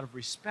do it out of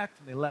respect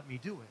and they let me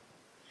do it.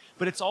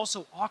 But it's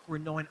also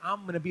awkward knowing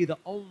I'm going to be the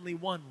only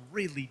one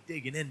really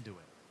digging into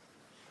it.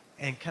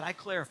 And can I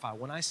clarify,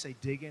 when I say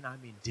dig in, I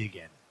mean dig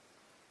in.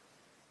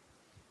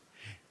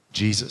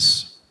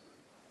 Jesus,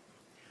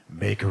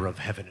 maker of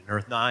heaven and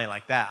earth. No, I ain't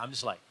like that. I'm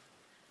just like,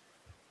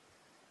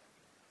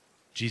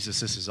 Jesus,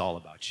 this is all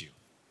about you.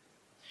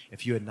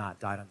 If you had not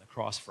died on the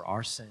cross for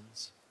our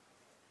sins,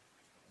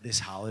 this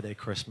holiday,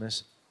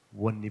 Christmas,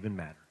 wouldn't even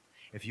matter.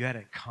 If you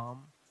hadn't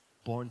come,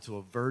 born to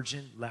a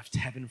virgin, left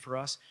heaven for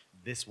us,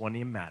 this wouldn't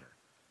even matter.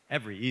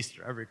 Every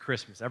Easter, every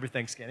Christmas, every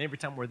Thanksgiving, every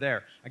time we're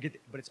there,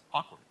 but it's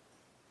awkward.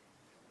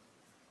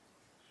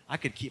 I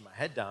could keep my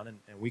head down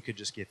and we could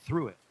just get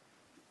through it.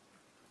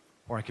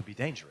 Or it could be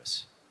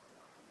dangerous.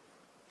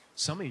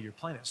 Some of you, you're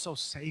playing it so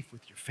safe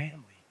with your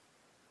family.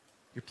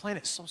 You're playing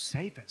it so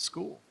safe at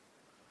school.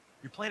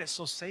 You're playing it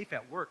so safe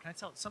at work. Can I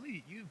tell you, some of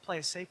you, you play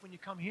it safe when you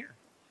come here.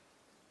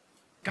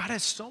 God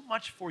has so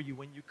much for you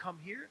when you come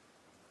here,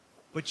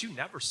 but you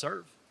never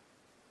serve.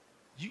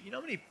 You know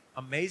how many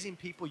amazing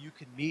people you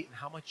could meet and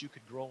how much you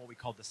could grow in what we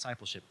call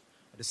discipleship?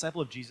 A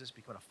disciple of Jesus,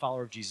 becoming a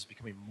follower of Jesus,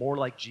 becoming more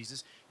like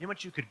Jesus. You know how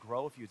much you could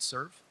grow if you'd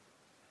serve?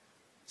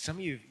 Some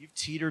of you, you've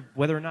teetered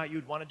whether or not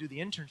you'd want to do the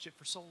internship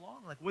for so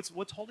long. Like,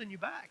 what's holding you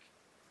back?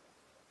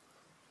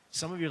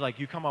 Some of you are like,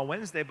 you come on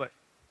Wednesday, but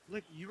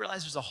look, you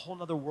realize there's a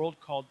whole other world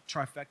called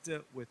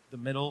Trifecta with the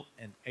middle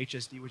and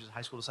HSD, which is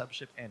high school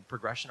discipleship, and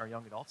Progression, our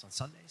young adults, on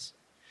Sundays.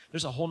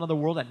 There's a whole other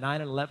world at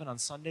 9 and 11 on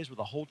Sundays where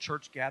the whole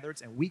church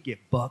gathers, and we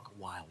get buck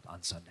wild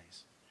on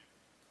Sundays.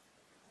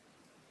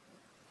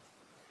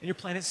 And you're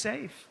playing it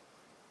safe.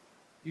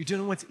 You're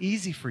doing what's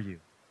easy for you.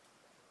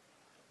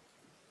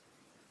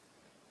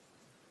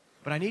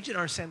 But I need you to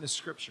understand the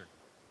scripture.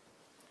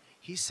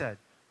 He said,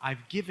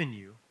 I've given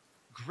you,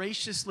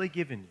 graciously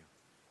given you,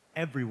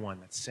 everyone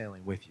that's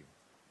sailing with you.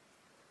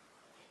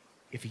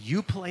 If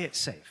you play it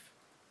safe,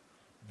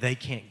 they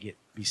can't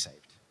be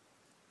saved.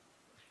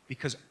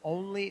 Because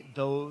only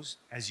those,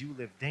 as you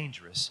live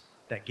dangerous,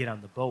 that get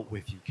on the boat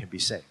with you can be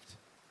saved.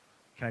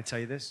 Can I tell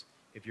you this?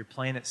 If you're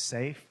playing it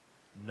safe,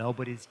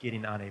 nobody's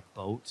getting on a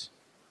boat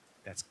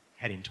that's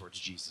heading towards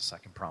Jesus. I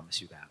can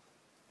promise you that.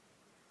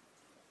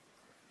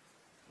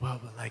 well,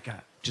 but like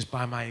just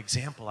by my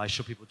example, I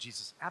show people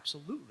Jesus.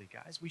 Absolutely,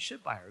 guys. We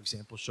should, by our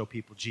example, show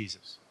people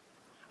Jesus.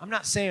 I'm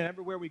not saying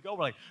everywhere we go,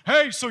 we're like,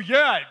 hey, so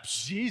yeah,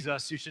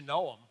 Jesus, you should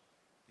know him.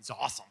 He's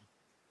awesome.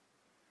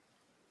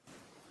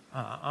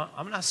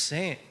 I'm not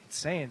saying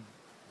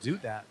do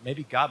that.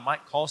 Maybe God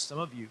might call some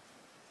of you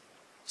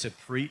to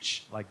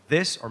preach like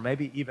this, or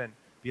maybe even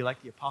be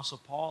like the Apostle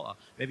Paul,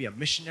 maybe a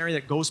missionary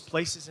that goes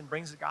places and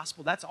brings the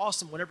gospel. That's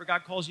awesome, whatever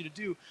God calls you to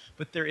do.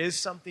 But there is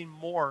something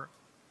more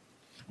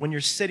when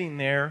you're sitting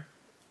there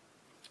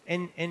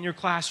in your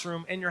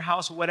classroom, in your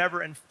house, whatever,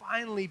 and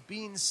finally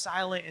being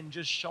silent and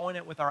just showing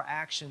it with our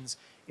actions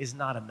is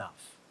not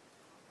enough.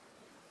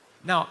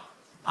 Now,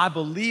 I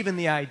believe in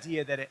the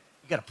idea that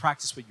you got to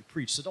practice what you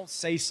preach, so don't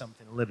say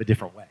something and live a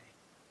different way.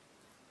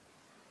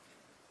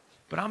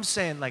 But I'm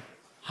saying, like,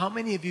 how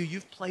many of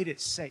you've played it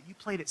safe? You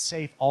played it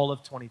safe all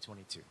of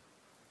 2022.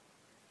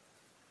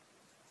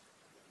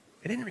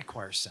 It didn't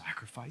require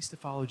sacrifice to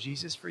follow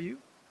Jesus for you.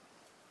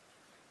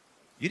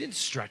 You didn't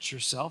stretch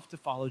yourself to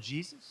follow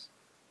Jesus.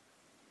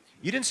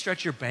 You didn't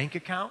stretch your bank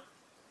account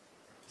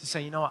to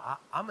say, you know what,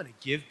 I'm going to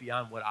give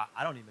beyond what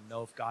I don't even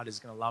know if God is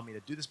going to allow me to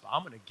do this, but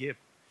I'm going to give.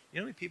 You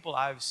know how many people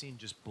I've seen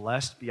just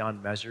blessed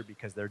beyond measure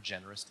because they're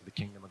generous to the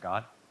kingdom of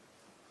God?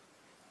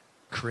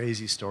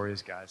 Crazy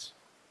stories, guys.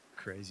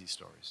 Crazy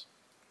stories.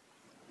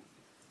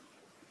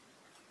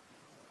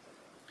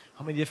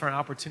 How many different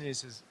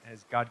opportunities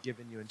has God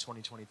given you in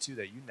 2022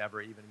 that you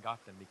never even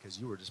got them because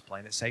you were just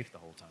playing it safe the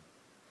whole time?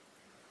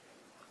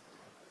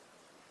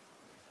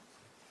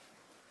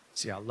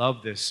 See, I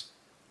love this.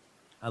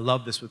 I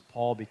love this with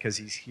Paul because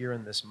he's here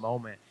in this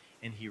moment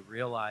and he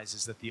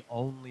realizes that the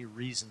only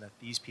reason that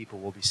these people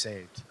will be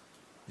saved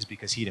is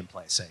because he didn't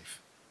play it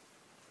safe.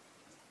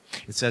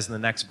 It says in the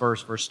next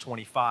verse, verse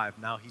 25,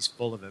 now he's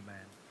full of it,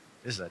 man.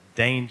 This is a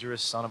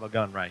dangerous son of a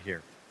gun right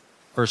here.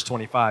 Verse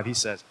 25, he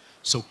says,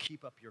 so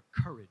keep up your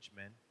courage,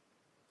 men.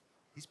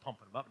 He's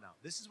pumping them up now.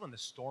 This is when the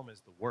storm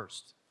is the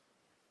worst.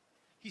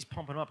 He's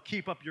pumping them up.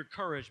 Keep up your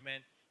courage,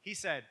 man. He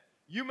said,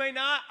 you may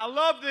not, I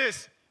love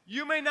this,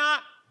 you may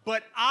not,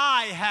 but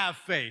I have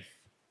faith.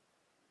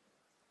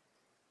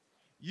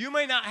 You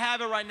may not have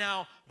it right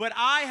now, but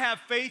I have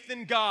faith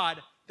in God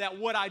that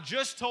what I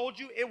just told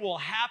you, it will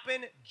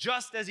happen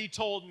just as he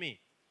told me.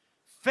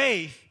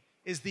 Faith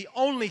is the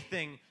only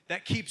thing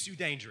that keeps you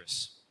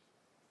dangerous.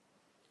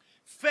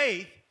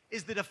 Faith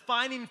is the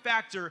defining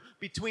factor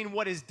between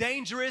what is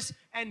dangerous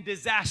and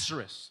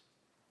disastrous.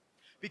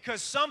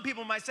 Because some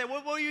people might say,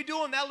 well, what are you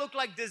doing? That looked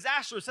like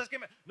disastrous.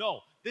 No,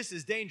 this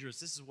is dangerous.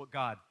 This is what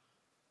God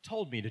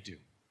told me to do. You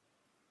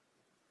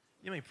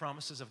know how many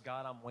promises of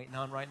God I'm waiting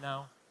on right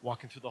now?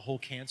 Walking through the whole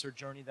cancer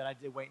journey that I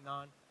did, waiting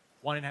on.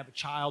 Wanting to have a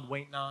child,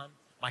 waiting on.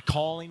 My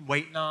calling,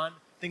 waiting on.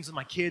 Things with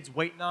my kids,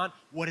 waiting on.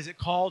 What is it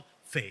called?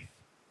 Faith.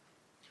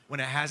 When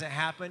it hasn't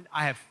happened,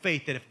 I have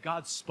faith that if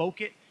God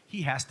spoke it,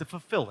 he has to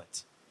fulfill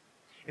it.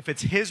 If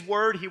it's his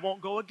word, he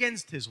won't go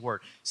against his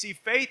word. See,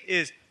 faith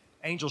is,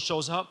 angel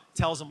shows up,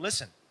 tells him,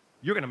 listen,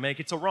 you're going to make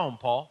it to Rome,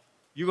 Paul.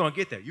 You're going to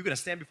get there. You're going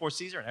to stand before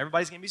Caesar, and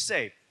everybody's going to be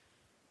saved.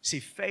 See,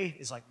 faith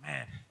is like,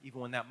 man, even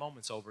when that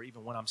moment's over,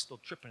 even when I'm still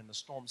tripping and the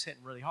storm's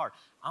hitting really hard,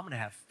 I'm going to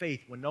have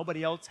faith. When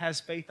nobody else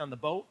has faith on the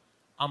boat,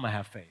 I'm going to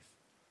have faith.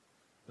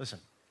 Listen,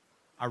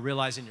 I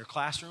realize in your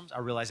classrooms, I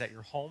realize at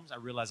your homes, I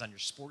realize on your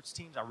sports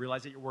teams, I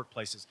realize at your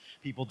workplaces,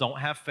 people don't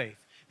have faith.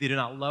 They do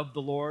not love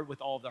the Lord with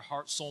all of their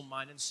heart, soul,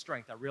 mind, and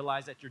strength. I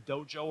realize at your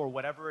dojo or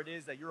whatever it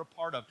is that you're a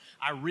part of,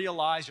 I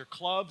realize your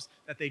clubs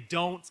that they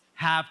don't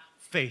have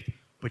faith.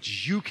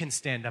 But you can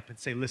stand up and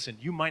say, listen,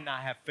 you might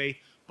not have faith,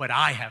 but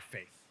I have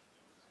faith.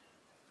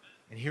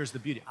 And here's the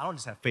beauty. I don't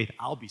just have faith,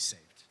 I'll be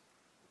saved.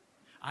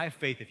 I have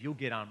faith if you'll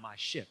get on my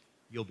ship,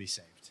 you'll be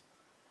saved.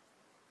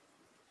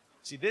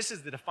 See, this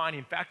is the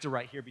defining factor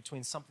right here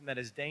between something that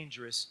is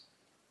dangerous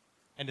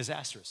and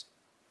disastrous.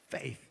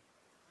 Faith.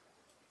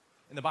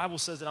 And the Bible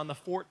says that on the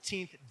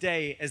 14th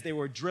day, as they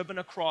were driven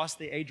across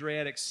the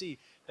Adriatic Sea,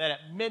 that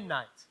at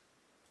midnight,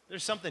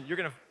 there's something, you're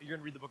gonna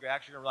read the book of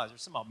Acts, you're gonna realize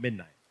there's something about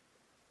midnight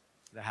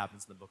that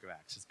happens in the book of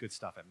Acts. It's good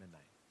stuff at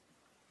midnight.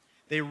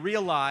 They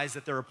realized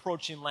that they're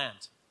approaching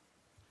land.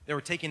 They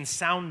were taking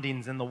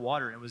soundings in the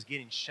water, and it was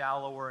getting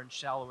shallower and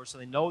shallower, so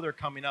they know they're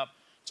coming up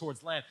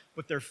towards land.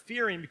 But they're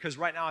fearing because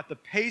right now at the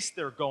pace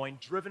they're going,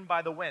 driven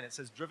by the wind, it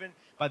says driven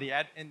by the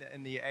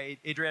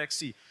Adriatic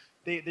Sea,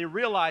 they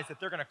realize that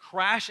they're going to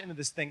crash into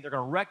this thing. They're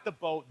going to wreck the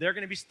boat. They're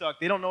going to be stuck.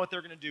 They don't know what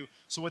they're going to do.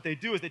 So what they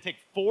do is they take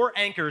 4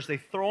 anchors, they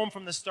throw them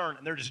from the stern,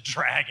 and they're just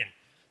dragging.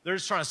 They're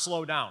just trying to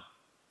slow down.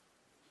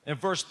 In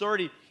verse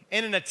 30,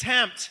 in an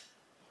attempt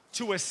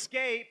to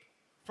escape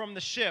from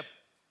the ship,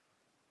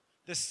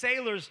 the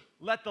sailors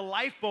let the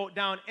lifeboat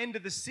down into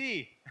the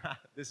sea.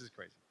 This is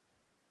crazy.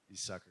 These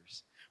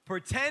suckers.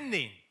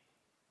 Pretending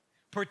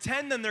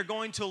they're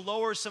going to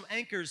lower some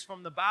anchors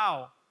from the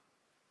bow.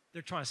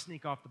 They're trying to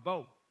sneak off the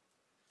boat.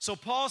 So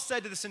Paul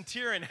said to the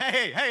centurion,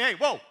 hey,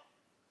 whoa.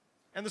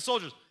 And the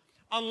soldiers,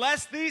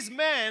 unless these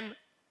men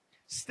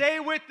stay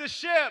with the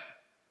ship.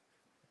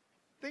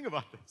 Think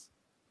about this.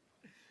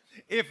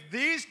 If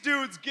these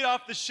dudes get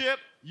off the ship,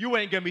 you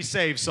ain't going to be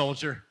saved,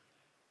 soldier.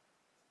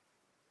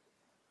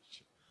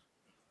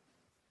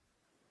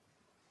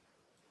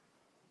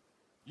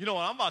 You know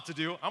what I'm about to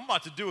do? I'm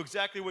about to do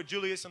exactly what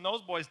Julius and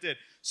those boys did.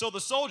 So the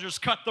soldiers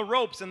cut the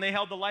ropes and they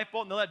held the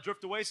lifeboat and they let it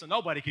drift away so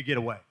nobody could get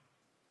away.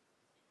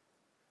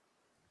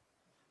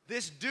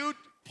 This dude,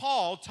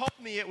 Paul, told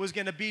me it was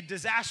going to be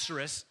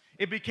disastrous.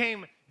 It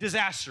became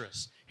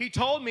disastrous. He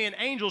told me an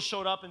angel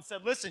showed up and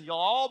said, listen, you'll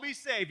all be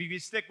saved if you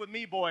stick with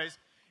me, boys.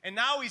 And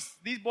now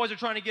these boys are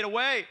trying to get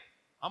away.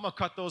 I'm going to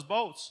cut those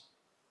boats.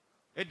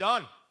 It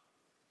done.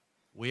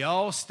 We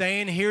all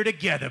staying here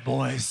together,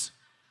 boys.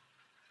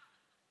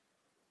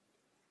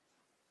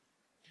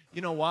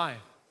 You know why?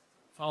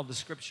 Follow the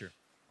scripture.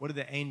 What did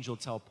the angel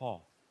tell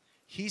Paul?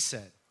 He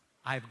said,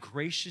 I've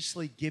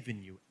graciously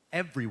given you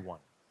everyone.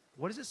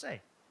 What does it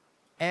say?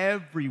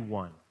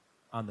 Everyone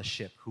on the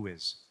ship who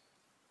is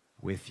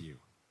with you.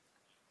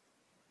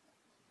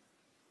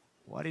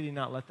 Why did he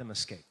not let them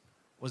escape?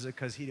 Was it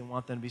because he didn't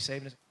want them to be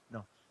saved?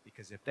 No,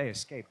 because if they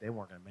escaped, they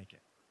weren't going to make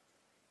it.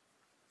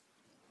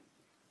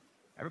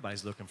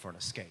 Everybody's looking for an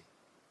escape.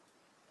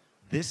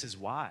 This is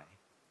why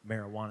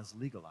marijuana is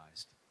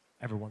legalized.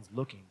 Everyone's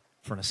looking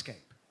for an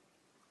escape.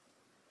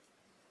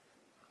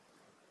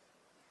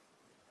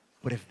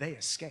 But if they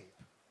escape,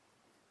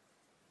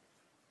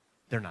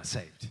 they're not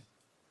saved.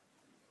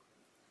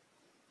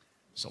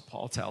 So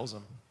Paul tells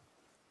them,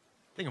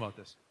 think about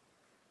this.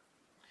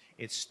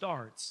 It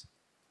starts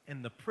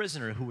in the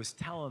prisoner who was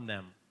telling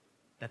them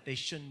that they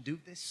shouldn't do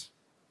this.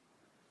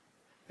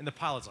 And the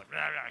pilot's like,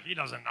 he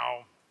doesn't know.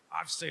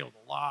 I've sailed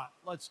a lot.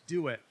 Let's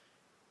do it.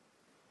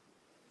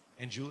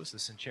 And Julius, the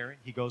centurion,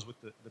 he goes with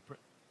the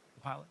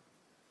pilot.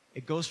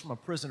 It goes from a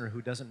prisoner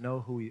who doesn't know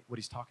what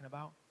he's talking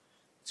about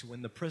to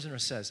when the prisoner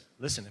says,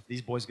 listen, if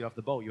these boys get off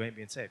the boat, you ain't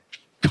being saved.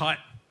 Cut.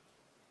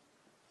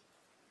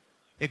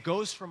 It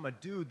goes from a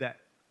dude that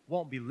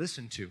won't be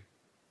listened to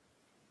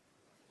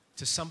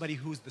somebody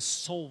who's the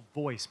sole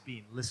voice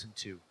being listened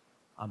to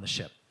on the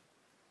ship.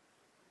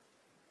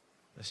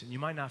 Listen, you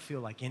might not feel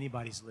like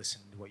anybody's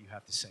listening to what you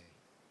have to say.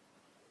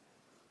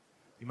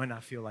 You might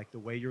not feel like the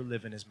way you're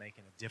living is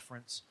making a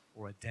difference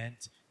or a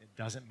dent. It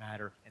doesn't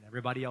matter, and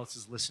everybody else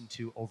is listened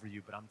to over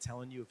you. But I'm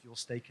telling you, if you'll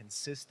stay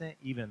consistent,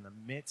 even in the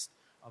midst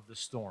of the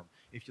storm,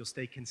 if you'll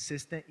stay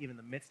consistent, even in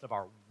the midst of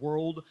our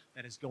world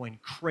that is going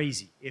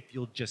crazy, if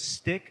you'll just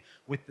stick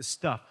with the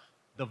stuff,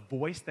 the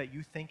voice that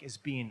you think is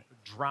being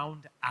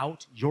drowned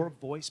out, your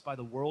voice by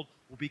the world,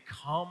 will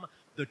become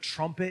the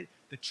trumpet,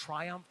 the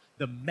triumph,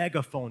 the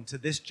megaphone to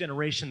this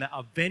generation that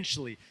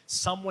eventually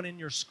someone in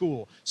your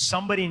school,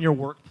 somebody in your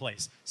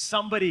workplace,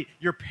 somebody,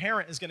 your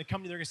parent is going to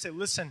come to you, they're going to say,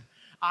 listen,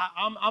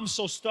 I'm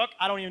so stuck,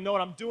 I don't even know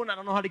what I'm doing, I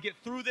don't know how to get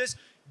through this,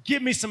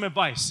 give me some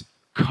advice.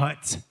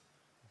 Cut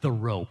the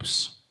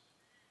ropes.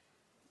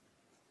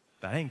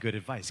 That ain't good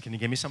advice. Can you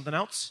give me something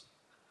else?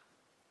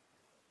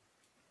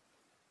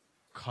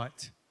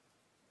 Cut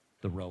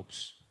the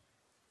ropes.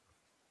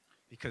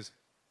 Because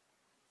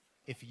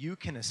if you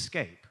can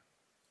escape,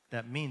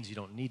 that means you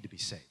don't need to be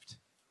saved.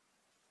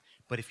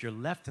 But if you're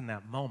left in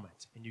that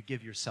moment and you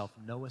give yourself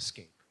no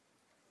escape,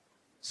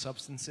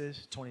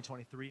 substances,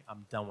 2023,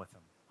 I'm done with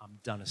them. I'm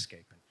done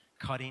escaping.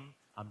 Cutting,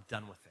 I'm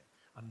done with it.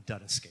 I'm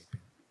done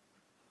escaping.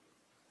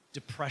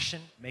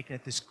 Depression, making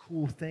it this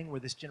cool thing where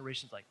this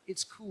generation's like,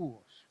 it's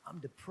cool. I'm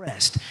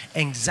depressed.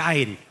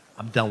 Anxiety,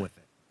 I'm done with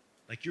it.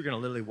 Like you're going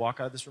to literally walk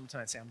out of this room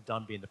tonight and say, I'm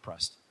done being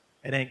depressed.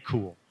 It ain't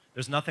cool.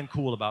 There's nothing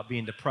cool about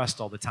being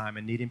depressed all the time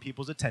and needing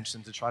people's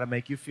attention to try to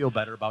make you feel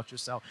better about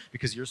yourself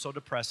because you're so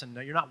depressed and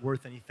you're not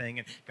worth anything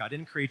and God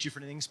didn't create you for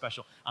anything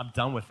special. I'm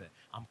done with it.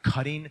 I'm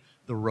cutting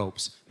the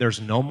ropes.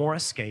 There's no more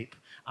escape.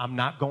 I'm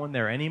not going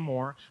there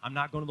anymore. I'm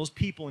not going to those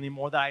people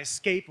anymore that I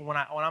escape. And when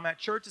I'm at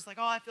church, it's like,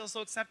 oh, I feel so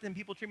accepted and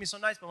people treat me so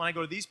nice. But when I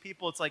go to these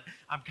people, it's like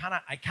I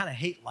kind of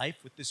hate life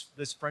with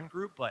this friend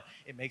group, but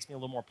it makes me a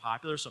little more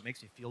popular, so it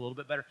makes me feel a little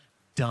bit better.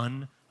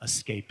 Done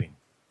escaping.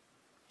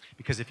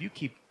 Because if you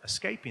keep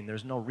escaping,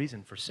 there's no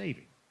reason for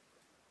saving.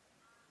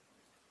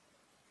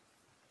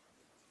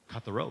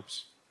 Cut the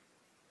ropes.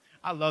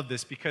 I love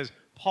this because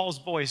Paul's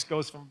voice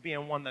goes from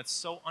being one that's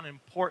so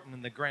unimportant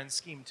in the grand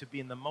scheme to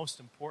being the most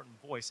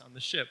important voice on the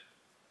ship.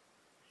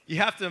 You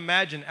have to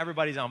imagine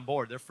everybody's on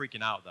board. They're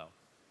freaking out, though.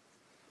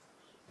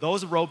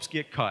 Those ropes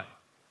get cut,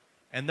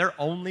 and their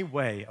only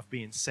way of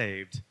being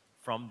saved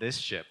from this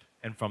ship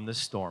and from this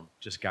storm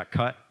just got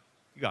cut.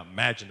 You got to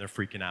imagine they're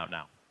freaking out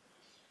now.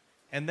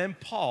 And then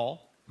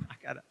Paul, I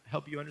got to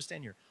help you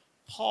understand here.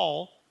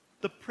 Paul,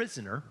 the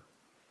prisoner,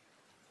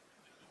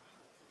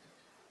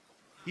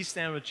 he's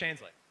standing with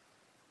chains like,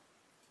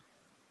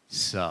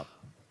 sup.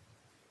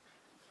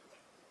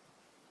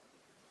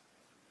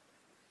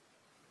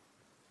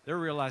 They're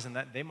realizing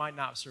that they might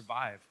not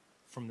survive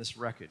from this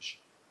wreckage.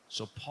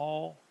 So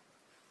Paul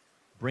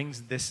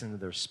brings this into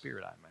their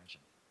spirit, I imagine.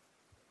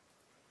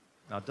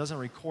 Now, it doesn't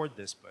record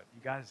this, but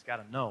you guys got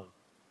to know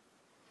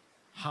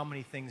how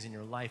many things in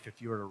your life,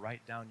 if you were to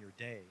write down your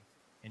day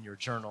in your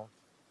journal,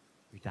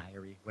 your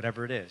diary,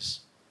 whatever it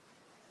is,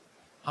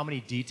 how many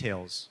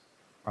details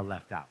are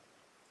left out?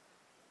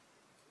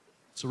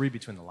 So read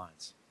between the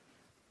lines.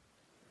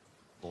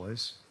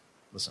 Boys,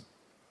 listen.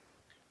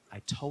 I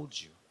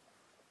told you,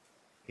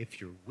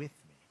 if you're with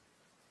me,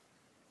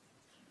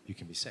 you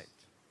can be saved.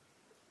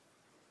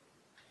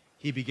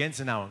 He begins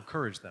to now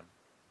encourage them.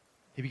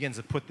 He begins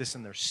to put this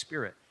in their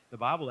spirit. The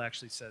Bible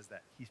actually says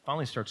that he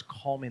finally starts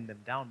calming them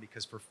down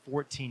because for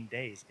 14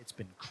 days, it's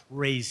been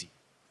crazy.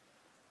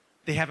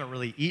 They haven't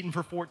really eaten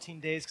for 14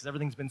 days because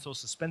everything's been so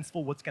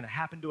suspenseful. What's going to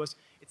happen to us?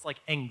 It's like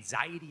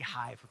anxiety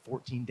high for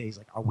 14 days.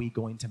 Like, are we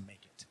going to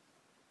make it?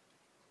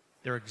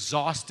 They're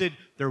exhausted.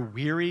 They're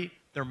weary.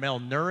 They're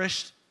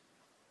malnourished.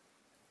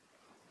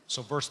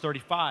 So verse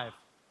 35,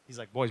 he's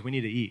like, boys, we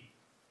need to eat.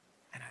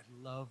 And I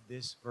love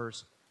this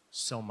verse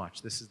so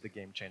much. This is the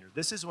game changer.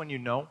 This is when you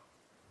know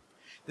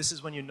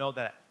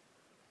that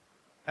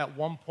at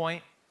one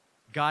point,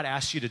 God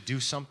asks you to do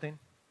something,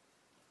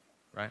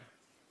 right?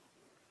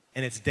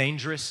 And it's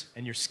dangerous,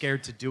 and you're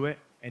scared to do it,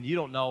 and you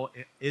don't know,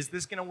 is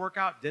this going to work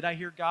out? Did I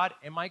hear God?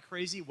 Am I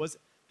crazy?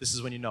 This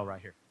is when you know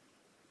right here.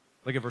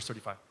 Look at verse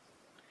 35.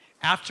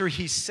 After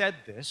he said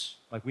this,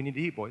 like, we need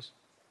to eat, boys,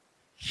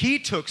 he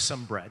took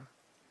some bread,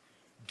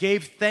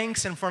 gave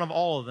thanks in front of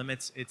all of them.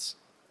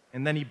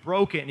 And then he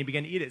broke it, and he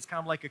began to eat it. It's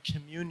kind of like a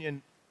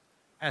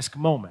communion-esque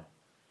moment.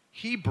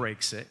 He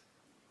breaks it.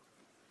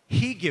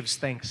 He gives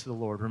thanks to the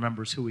Lord,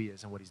 remembers who he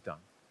is and what he's done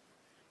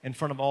in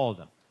front of all of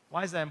them.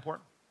 Why is that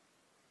important?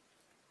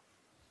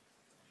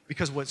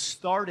 Because what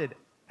started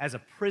as a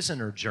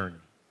prisoner journey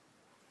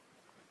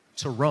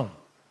to Rome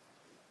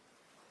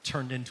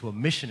turned into a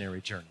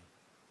missionary journey,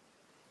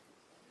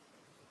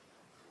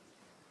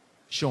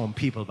 showing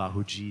people about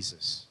who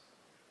Jesus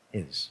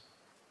is.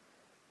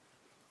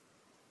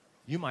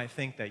 You might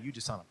think that you're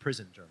just on a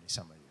prison journey,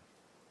 some of you.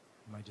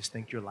 You might just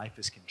think your life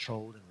is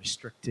controlled and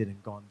restricted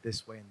and gone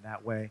this way and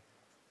that way.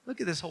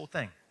 Look at this whole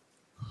thing.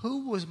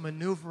 Who was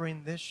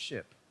maneuvering this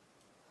ship?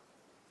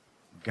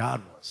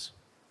 God was.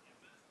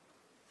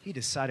 He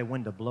decided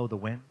when to blow the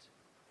wind.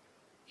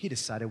 He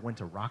decided when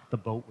to rock the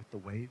boat with the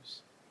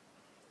waves.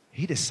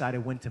 He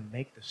decided when to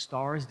make the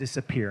stars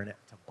disappear and it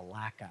to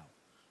black out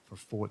for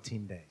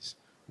 14 days.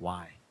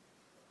 Why?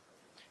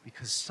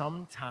 Because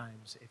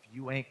sometimes if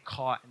you ain't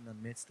caught in the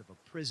midst of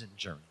a prison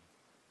journey,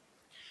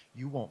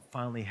 you won't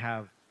finally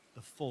have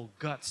the full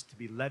guts to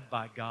be led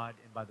by God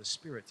and by the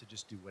Spirit to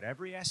just do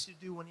whatever he asks you to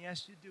do when he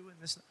asks you to do, and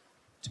this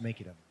to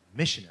make it a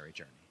missionary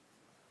journey.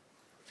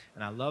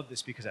 And I love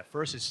this because at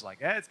first it's like,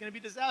 hey, it's going to be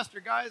disaster,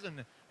 guys,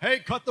 and hey,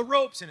 cut the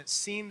ropes, and it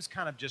seems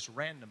kind of just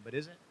random, but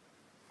is it?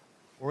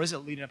 Or is it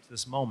leading up to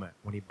this moment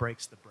when he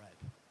breaks the bread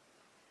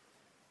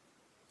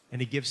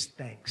and he gives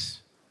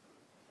thanks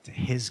to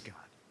his God,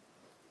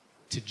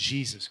 to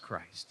Jesus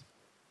Christ,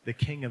 the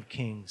King of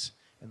Kings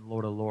and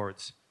Lord of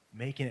Lords,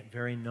 making it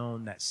very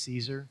known that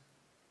Caesar,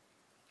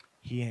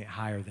 he ain't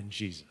higher than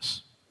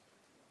Jesus.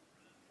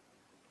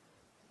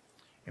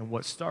 And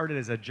what started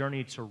as a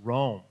journey to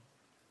Rome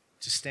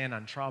to stand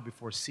on trial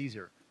before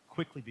Caesar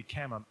quickly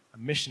became a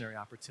missionary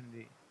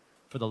opportunity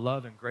for the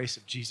love and grace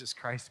of Jesus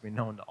Christ to be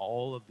known to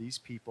all of these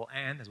people,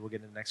 and, as we'll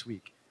get into next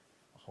week,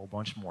 a whole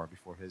bunch more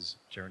before his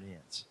journey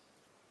ends.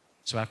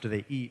 So after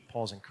they eat,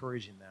 Paul's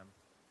encouraging them.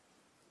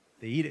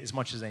 They eat as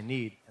much as they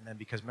need, and then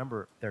because,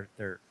 remember,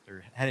 they're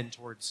heading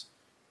towards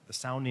the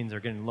soundings, are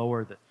getting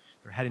lower,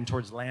 they're heading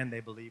towards land, they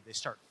believe. They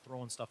start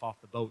throwing stuff off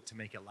the boat to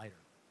make it lighter.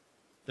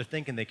 They're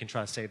thinking they can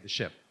try to save the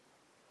ship.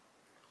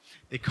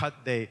 They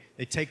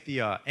take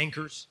the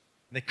anchors,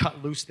 and they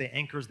cut loose the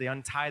anchors. They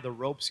untie the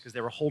ropes because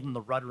they were holding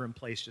the rudder in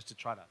place just to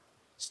try to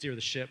steer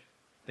the ship.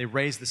 They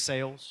raise the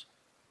sails.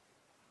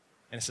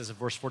 And it says in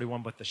verse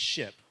 41, but the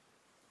ship,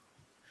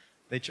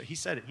 he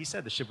said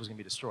the ship was going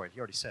to be destroyed. He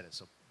already said it,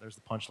 so there's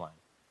the punchline.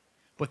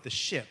 But the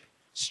ship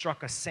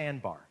struck a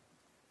sandbar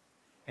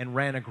and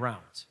ran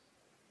aground.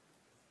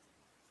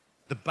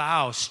 The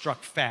bow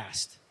struck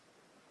fast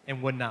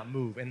and would not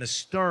move, and the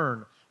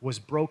stern was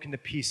broken to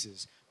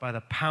pieces by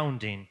the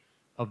pounding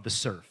of the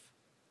surf.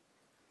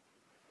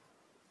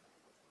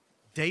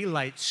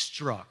 Daylight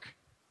struck.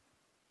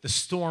 The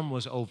storm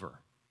was over.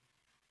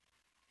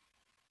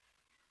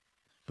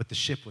 But the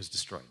ship was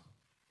destroyed.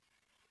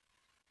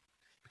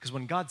 Because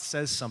when God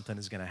says something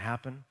is going to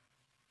happen,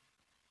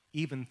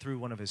 even through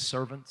one of his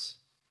servants,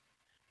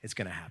 it's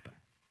going to happen.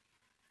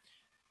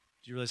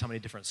 Do you realize how many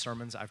different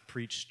sermons I've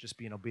preached just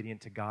being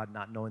obedient to God,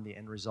 not knowing the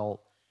end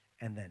result,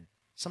 and then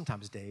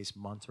sometimes days,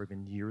 months, or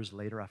even years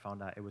later, I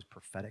found out it was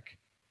prophetic?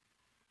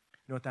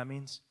 You know what that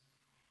means?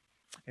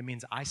 It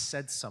means I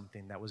said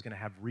something that was going to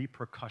have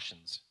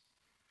repercussions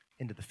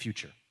into the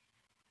future.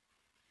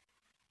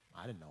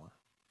 I didn't know it.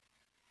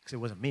 Because it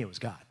wasn't me, it was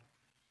God.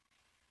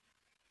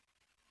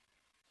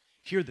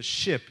 Here the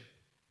ship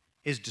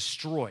is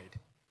destroyed.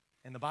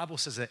 And the Bible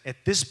says that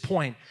at this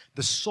point,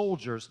 the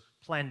soldiers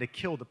planned to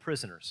kill the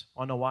prisoners.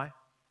 Want to know why?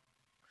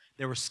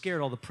 They were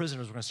scared all the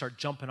prisoners were going to start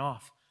jumping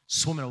off,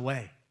 swimming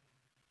away,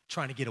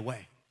 trying to get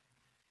away.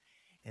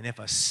 And if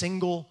a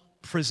single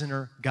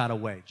prisoner got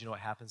away, do you know what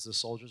happens to the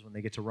soldiers when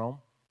they get to Rome?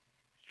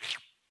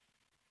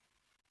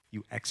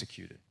 You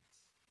executed.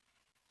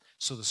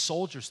 So the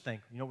soldiers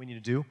think, you know what we need to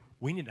do?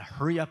 We need to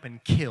hurry up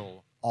and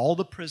kill all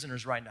the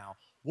prisoners right now.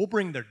 We'll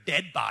bring their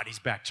dead bodies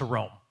back to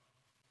Rome.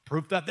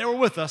 Proof that they were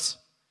with us.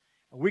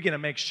 We're going to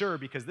make sure,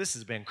 because this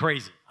has been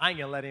crazy. I ain't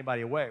going to let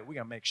anybody away. We're going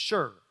to make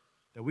sure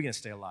that we're going to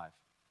stay alive.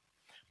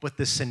 But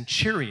the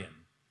centurion,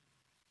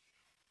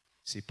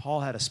 see,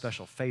 Paul had a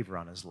special favor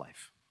on his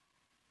life.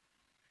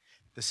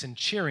 The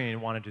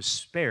centurion wanted to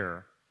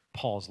spare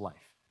Paul's life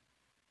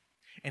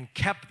and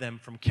kept them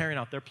from carrying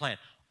out their plan.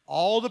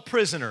 All the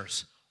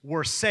prisoners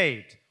were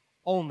saved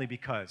only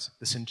because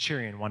the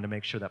centurion wanted to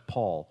make sure that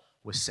Paul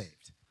was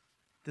saved.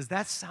 Does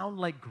that sound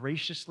like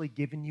graciously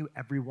giving you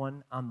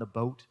everyone on the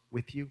boat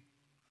with you?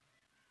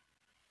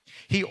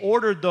 He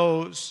ordered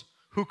those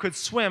who could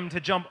swim to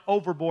jump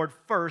overboard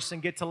first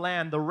and get to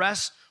land. The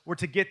rest were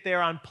to get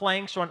there on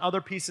planks or on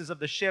other pieces of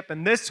the ship.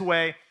 And this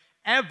way,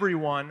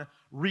 everyone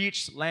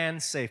reached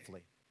land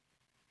safely.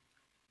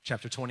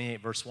 Chapter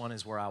 28, verse 1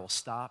 is where I will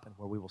stop and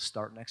where we will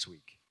start next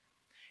week.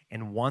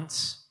 And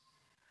once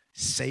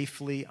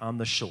safely on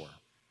the shore,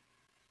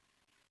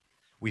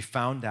 we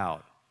found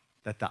out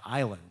that the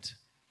island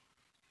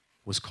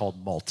was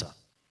called Malta.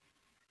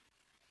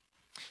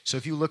 So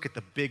if you look at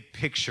the big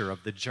picture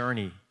of the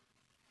journey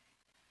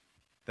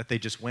that they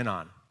just went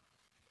on,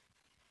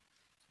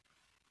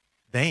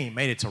 they ain't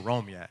made it to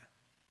Rome yet.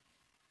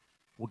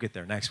 We'll get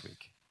there next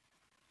week.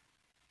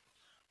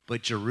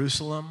 But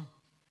Jerusalem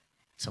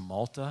to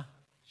Malta,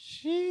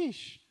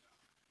 sheesh,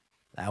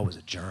 that was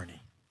a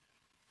journey.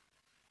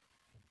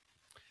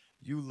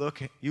 You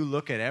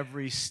look at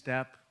every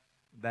step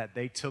that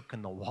they took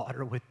in the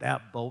water with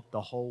that boat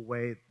the whole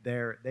way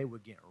there. They were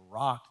getting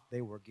rocked.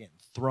 They were getting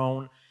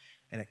thrown.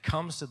 And it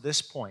comes to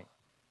this point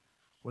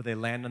where they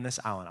land on this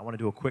island. I want to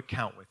do a quick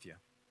count with you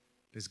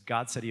because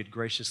God said he'd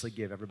graciously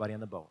give everybody on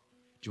the boat.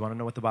 Do you want to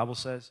know what the Bible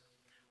says?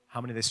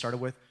 How many they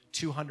started with?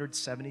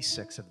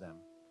 276 of them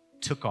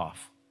took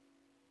off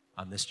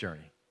on this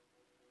journey.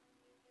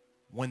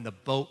 When the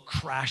boat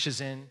crashes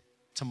in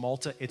to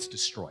Malta, it's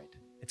destroyed.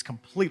 It's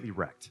completely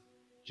wrecked. Do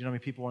you know how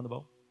many people were on the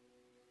boat?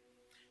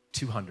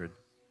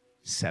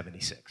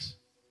 276.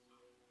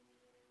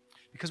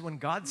 Because when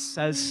God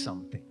says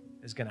something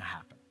is going to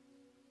happen,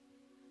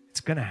 it's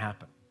going to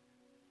happen.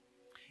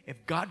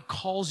 If God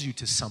calls you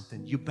to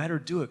something, you better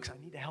do it, because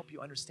I need to help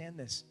you understand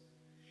this.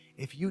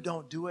 If you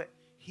don't do it,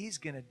 he's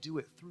going to do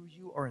it through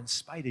you or in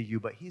spite of you,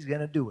 but he's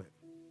going to do it.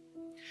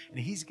 And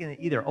he's going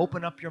to either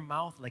open up your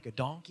mouth like a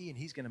donkey and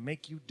he's going to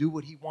make you do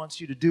what he wants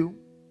you to do,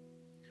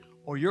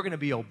 or you're going to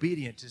be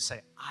obedient to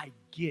say, I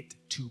get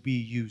to be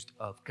used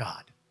of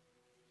God.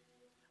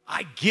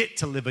 I get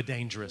to live a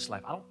dangerous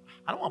life. I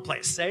don't want to play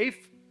it safe.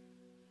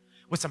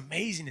 What's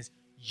amazing is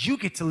you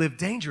get to live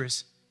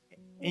dangerous,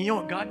 and you know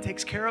what God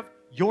takes care of?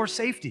 Your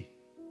safety.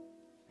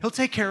 He'll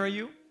take care of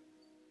you.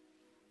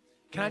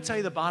 Can I tell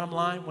you the bottom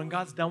line? When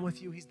God's done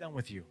with you, he's done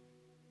with you.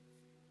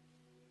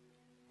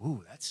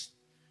 Ooh, that's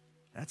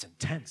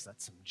intense.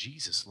 That's some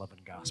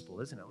Jesus-loving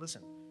gospel, isn't it?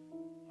 Listen,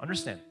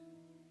 understand.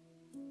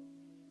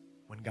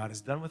 When God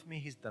is done with me,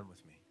 he's done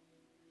with me.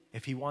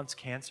 If he wants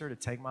cancer to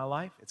take my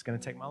life, it's going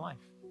to take my life.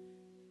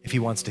 If he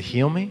wants to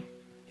heal me,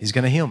 he's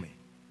going to heal me.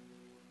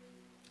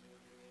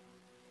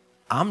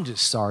 I'm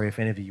just sorry if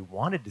any of you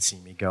wanted to see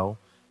me go,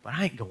 but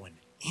I ain't going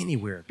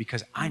anywhere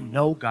because I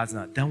know God's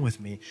not done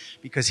with me,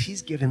 because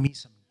he's given me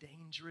some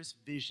dangerous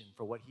vision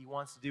for what he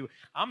wants to do.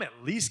 I'm at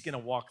least going to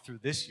walk through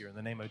this year in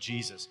the name of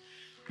Jesus,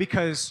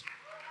 because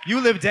you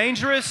live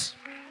dangerous,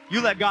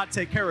 you let God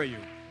take care of you.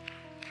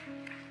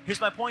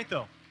 Here's my point,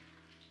 though.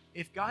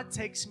 If God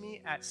takes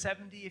me at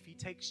 70, if he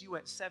takes you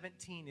at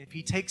 17, if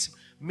he takes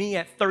me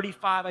at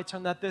 35, I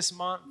turned that this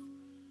month,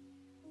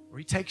 or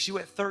he takes you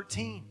at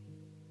 13,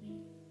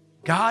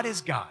 God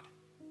is God.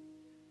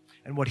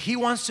 And what he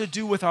wants to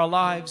do with our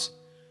lives,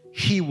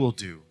 he will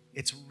do.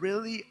 It's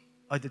really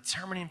a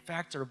determining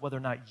factor of whether or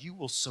not you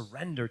will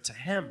surrender to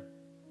him.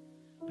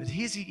 But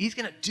he's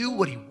going to do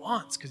what he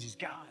wants because he's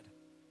God.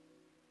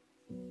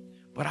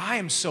 But I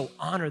am so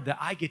honored that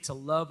I get to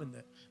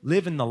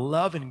live in the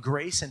love and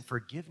grace and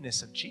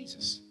forgiveness of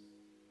Jesus.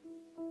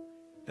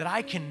 That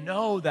I can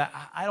know that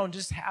I don't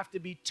just have to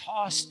be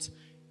tossed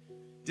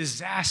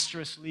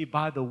disastrously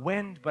by the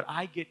wind, but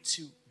I get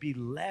to be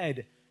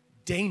led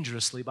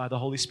dangerously by the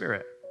Holy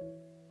Spirit.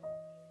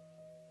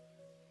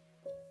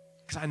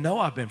 Because I know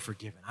I've been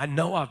forgiven. I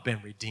know I've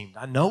been redeemed.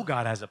 I know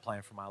God has a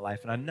plan for my life.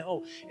 And I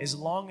know as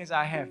long as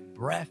I have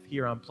breath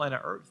here on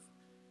planet Earth,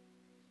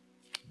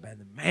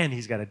 man,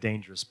 he's got a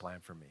dangerous plan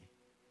for me.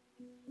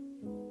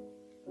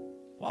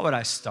 Why would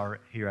I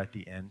start here at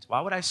the end?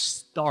 Why would I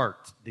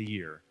start the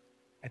year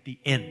at the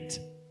end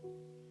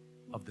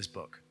of this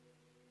book?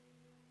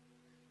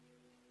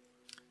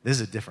 This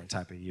is a different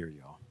type of year,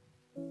 y'all.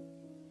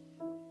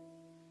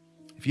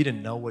 If you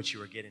didn't know what you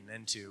were getting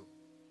into,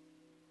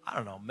 I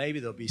don't know, maybe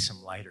there'll be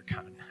some lighter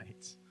kind of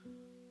nights.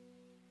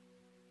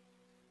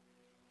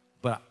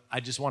 But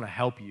I just want to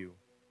help you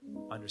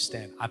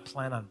understand. I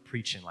plan on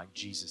preaching like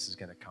Jesus is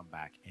going to come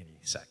back any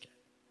second.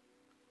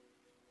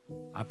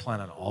 I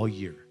plan on all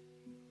year.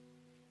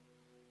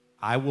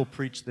 I will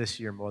preach this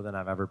year more than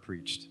I've ever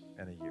preached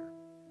in a year.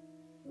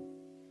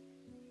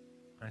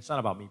 And it's not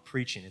about me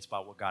preaching. It's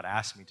about what God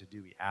asked me to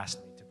do. He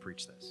asked me to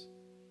preach this.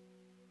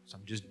 So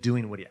I'm just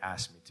doing what he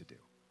asked me to do.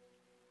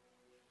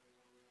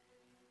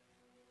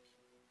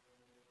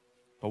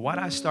 But why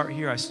did I start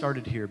here? I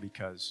started here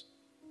because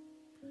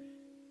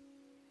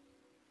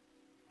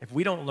if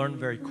we don't learn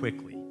very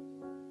quickly,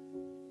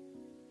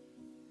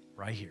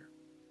 right here,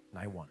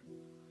 night one,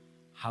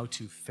 how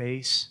to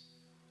face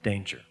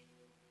danger,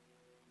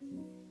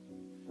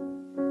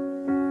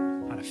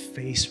 how to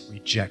face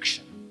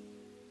rejection,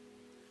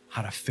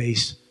 how to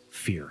face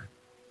fear.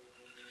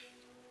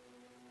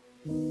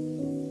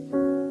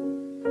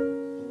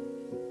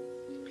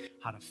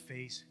 How to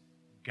face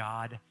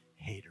God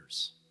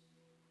haters.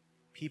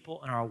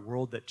 People in our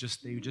world that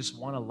they just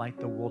want to light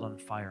the world on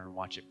fire and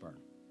watch it burn.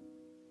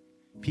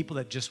 People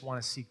that just want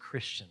to see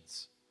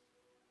Christians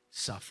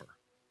suffer.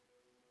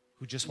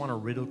 Who just want to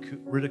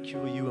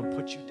ridicule you and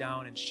put you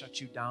down and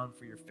shut you down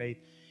for your faith.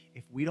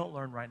 If we don't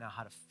learn right now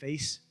how to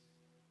face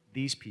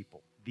these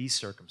people, these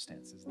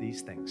circumstances,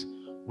 these things,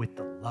 with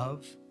the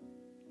love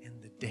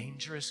and the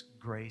dangerous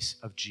grace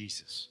of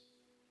Jesus,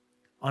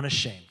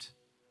 unashamed,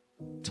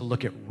 to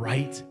look it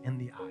right in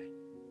the eye.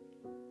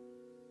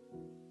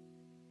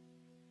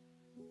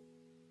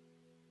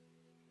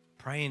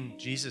 Praying,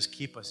 Jesus,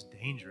 keep us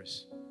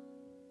dangerous,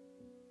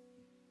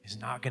 is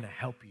not going to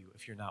help you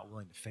if you're not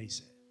willing to face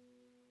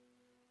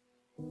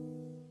it.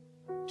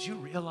 Do you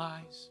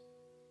realize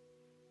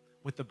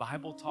what the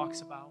Bible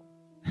talks about?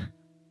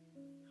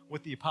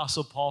 What the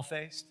Apostle Paul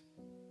faced?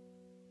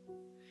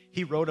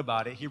 He wrote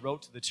about it. He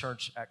wrote to the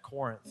church at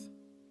Corinth.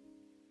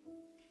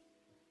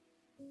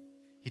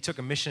 He took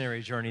a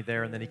missionary journey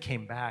there, and then he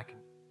came back,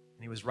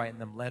 and he was writing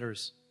them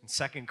letters in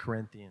 2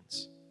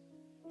 Corinthians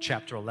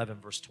chapter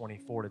 11, verse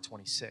 24 to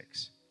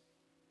 26.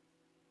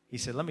 He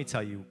said, let me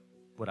tell you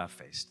what I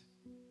faced.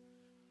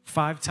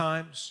 5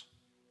 times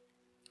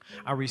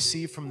I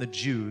received from the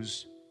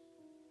Jews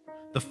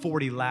the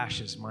 40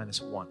 lashes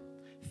minus 1.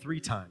 3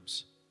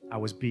 times I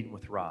was beaten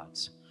with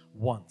rods.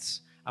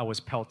 Once I was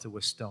pelted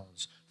with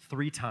stones.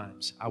 3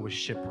 times I was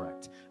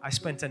shipwrecked. I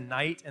spent a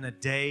night and a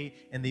day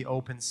in the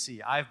open sea.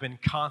 I've been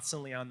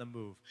constantly on the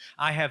move.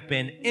 I have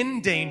been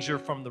in danger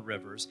from the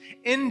rivers,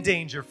 in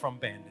danger from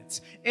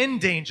bandits, in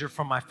danger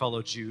from my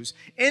fellow Jews,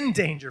 in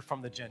danger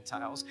from the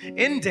Gentiles,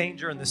 in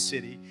danger in the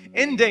city,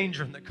 in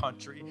danger in the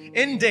country,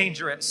 in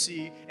danger at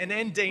sea, and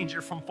in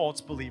danger from false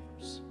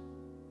believers.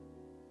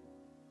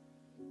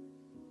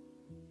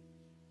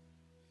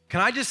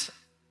 Can I just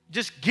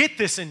get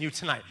this in you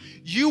tonight?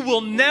 You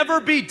will never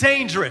be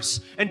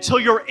dangerous until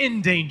you're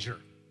in danger.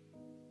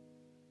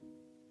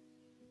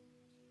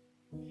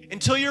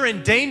 Until you're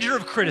in danger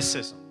of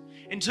criticism.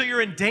 Until you're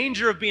in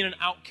danger of being an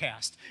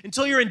outcast.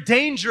 Until you're in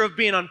danger of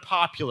being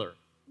unpopular.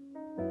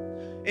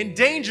 In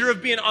danger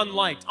of being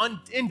unliked.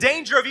 In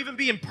danger of even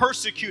being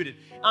persecuted.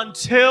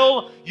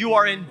 Until you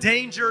are in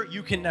danger,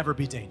 you can never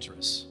be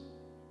dangerous.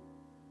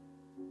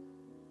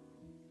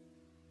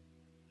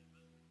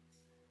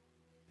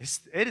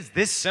 It is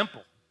this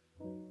simple.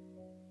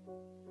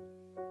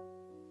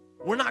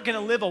 We're not going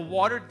to live a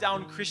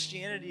watered-down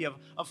Christianity of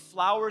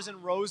flowers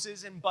and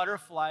roses and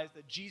butterflies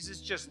that Jesus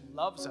just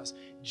loves us.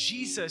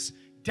 Jesus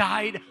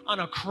died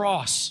on a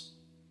cross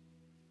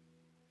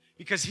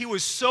because he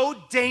was so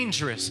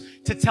dangerous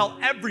to tell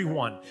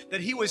everyone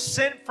that he was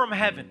sent from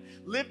heaven,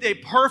 lived a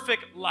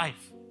perfect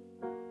life,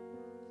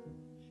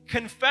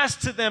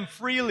 confessed to them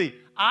freely,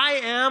 I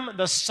am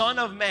the Son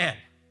of Man.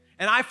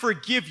 And I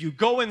forgive you.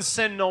 Go and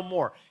sin no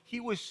more. He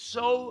was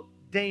so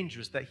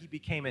dangerous that he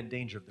became in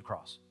danger of the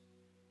cross.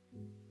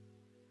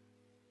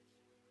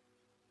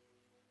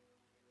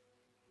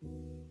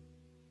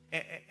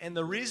 And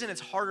the reason it's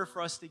harder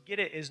for us to get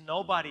it is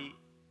nobody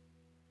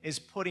is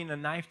putting a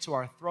knife to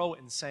our throat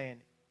and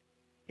saying,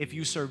 if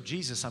you serve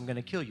Jesus, I'm going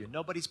to kill you.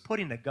 Nobody's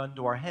putting a gun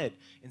to our head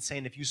and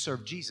saying, if you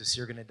serve Jesus,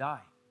 you're going to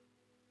die.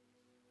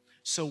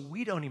 So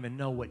we don't even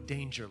know what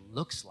danger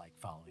looks like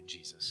following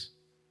Jesus.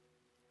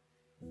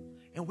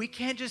 And we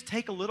can't just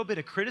take a little bit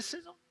of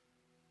criticism.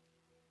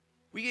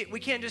 We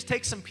can't just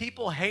take some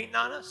people hating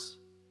on us,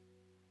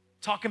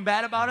 talking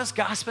bad about us,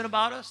 gossiping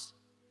about us,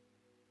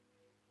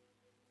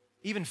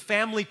 even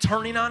family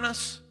turning on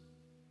us.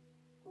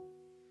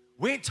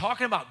 We ain't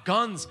talking about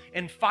guns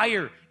and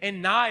fire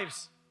and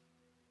knives.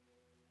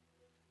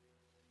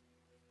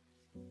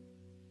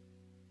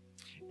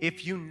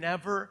 If you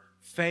never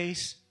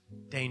face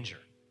danger,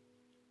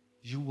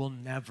 you will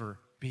never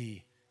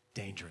be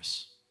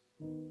dangerous.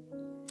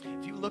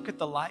 If you look at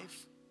the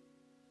life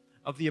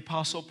of the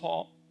Apostle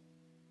Paul,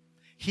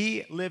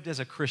 he lived as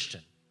a Christian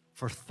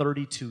for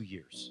 32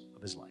 years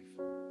of his life.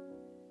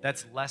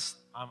 That's less,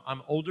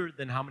 I'm older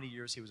than how many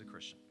years he was a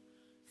Christian.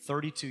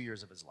 32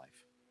 years of his life.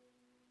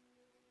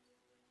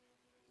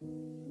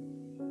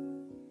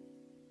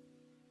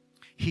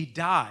 He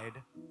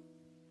died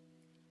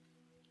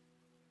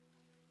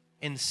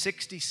in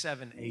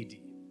 67 AD.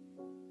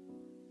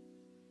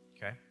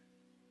 Okay?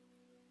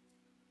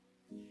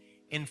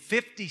 In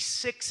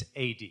 56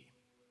 AD,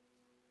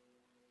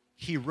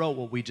 he wrote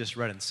what we just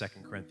read in 2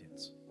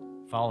 Corinthians.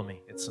 Follow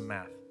me. It's some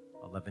math.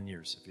 11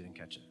 years if you didn't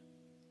catch it.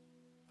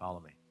 Follow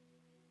me.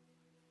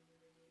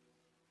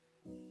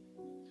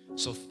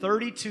 So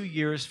 32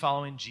 years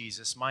following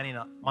Jesus,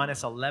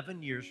 minus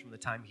 11 years from the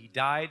time he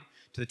died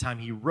to the time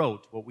he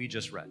wrote what we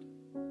just read,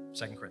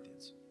 2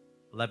 Corinthians.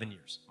 11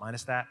 years.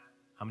 Minus that,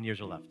 how many years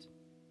are left?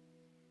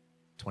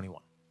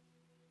 21.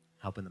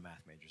 Helping the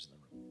math majors in the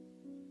room.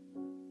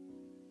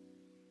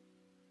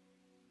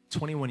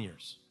 21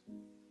 years.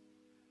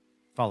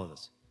 Follow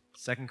this.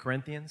 2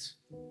 Corinthians,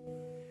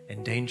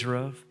 in danger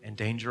of,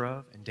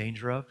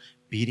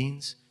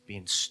 beatings,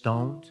 being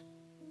stoned,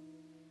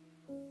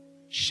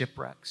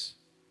 shipwrecks,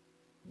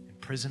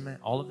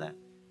 imprisonment, all of that.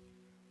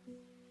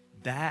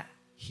 That,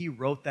 he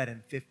wrote that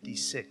in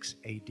 56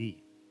 AD.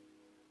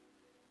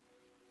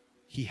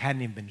 He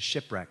hadn't even been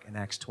shipwrecked in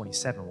Acts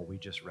 27, what we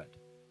just read.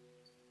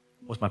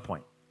 What's my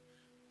point?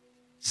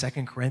 2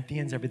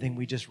 Corinthians, everything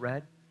we just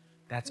read,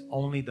 that's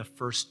only the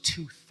first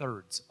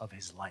 2/3 of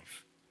his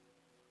life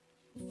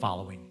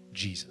following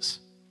Jesus.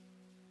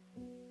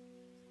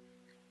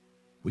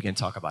 We can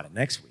talk about it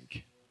next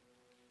week.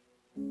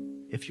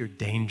 If you're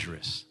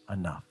dangerous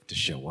enough to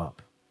show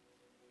up,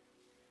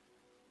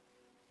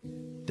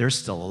 there's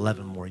still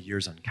 11 more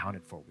years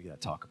uncounted for we got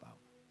to talk about.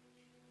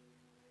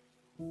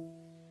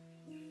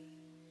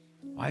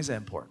 Why is that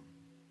important?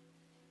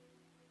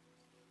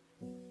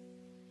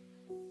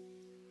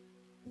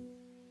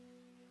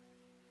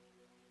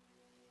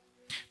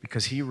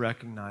 Because he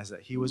recognized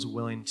that he was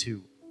willing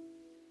to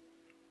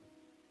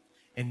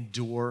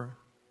endure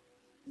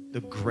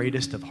the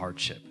greatest of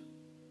hardship.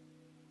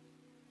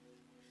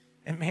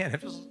 And man,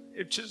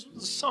 if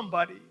just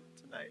somebody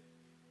tonight,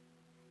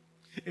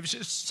 if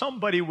just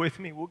somebody with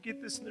me will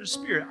get this in their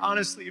spirit,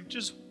 honestly, if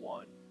just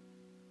one,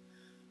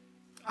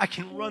 I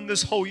can run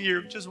this whole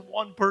year if just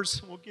one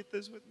person will get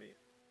this with me.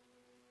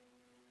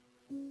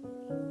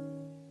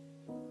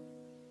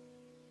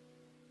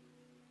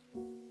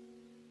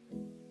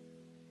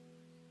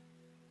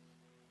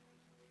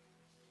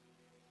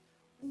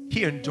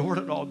 He endured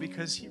it all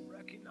because he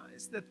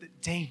recognized that the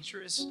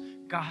dangerous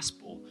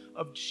gospel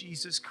of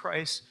Jesus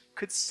Christ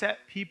could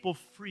set people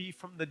free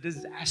from the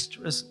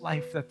disastrous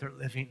life that they're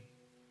living.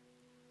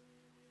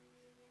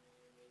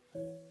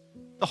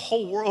 The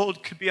whole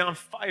world could be on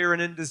fire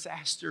and in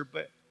disaster,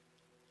 but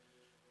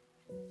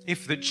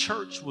if the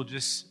church will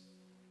just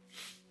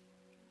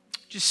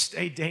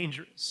stay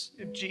dangerous,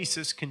 if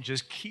Jesus can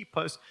just keep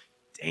us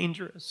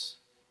dangerous,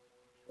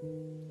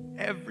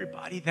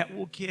 everybody that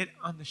will get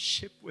on the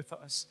ship with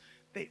us,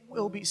 they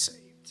will be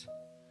saved.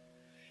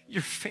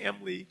 Your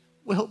family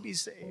will be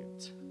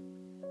saved.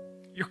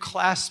 Your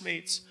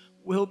classmates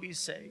will be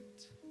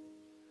saved.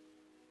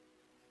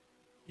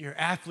 Your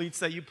athletes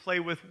that you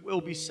play with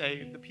will be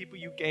saved. The people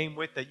you game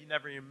with that you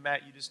never even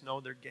met, you just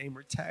know their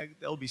gamer tag,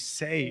 they'll be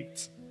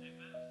saved.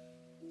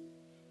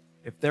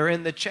 If they're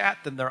in the chat,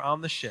 then they're on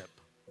the ship.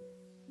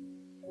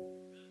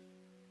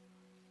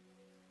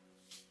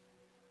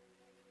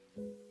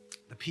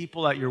 The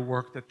people at your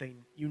work that they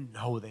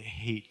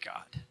hate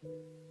God.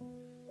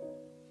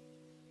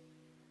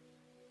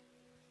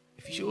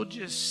 If you'll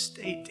just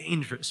stay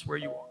dangerous where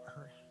you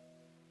are,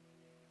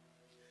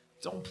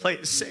 don't play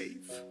it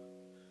safe.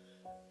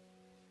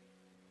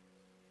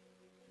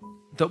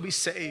 They'll be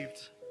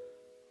saved.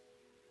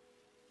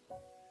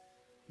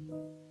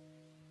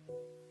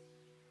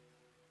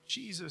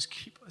 Jesus,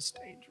 keep us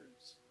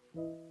dangerous.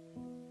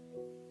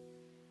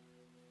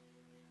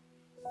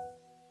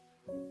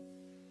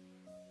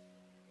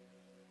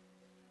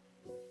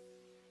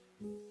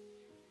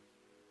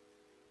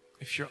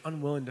 If you're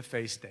unwilling to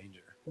face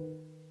danger,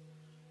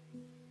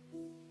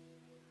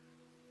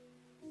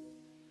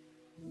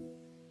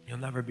 you'll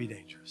never be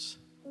dangerous.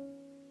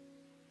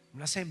 I'm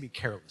not saying be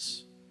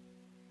careless.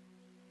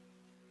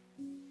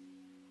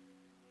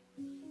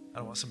 I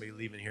don't want somebody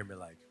leaving here and be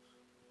like,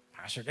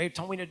 Pastor Dave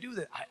told me to do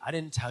that. I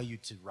didn't tell you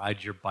to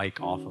ride your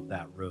bike off of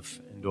that roof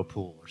into a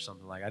pool or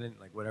something. I didn't,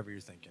 whatever you're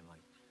thinking.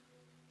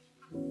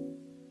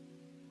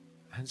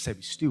 I didn't say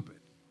be stupid.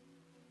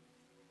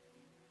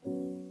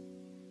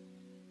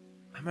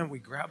 I meant we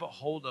grab a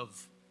hold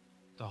of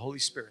the Holy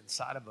Spirit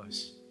inside of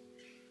us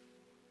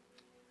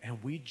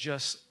and we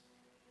just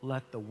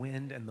let the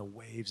wind and the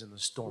waves and the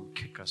storm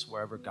kick us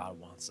wherever God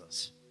wants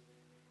us.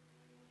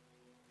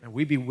 And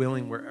we be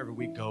willing wherever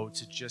we go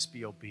to just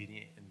be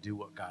obedient and do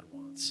what God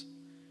wants.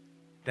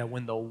 That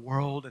when the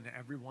world and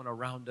everyone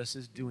around us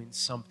is doing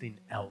something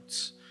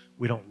else,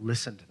 we don't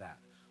listen to that.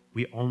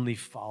 We only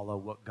follow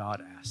what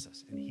God asked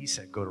us. And he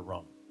said, go to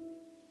Rome.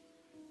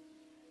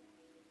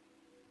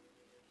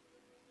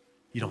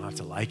 You don't have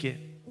to like it.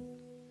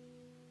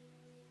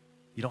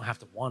 You don't have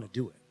to want to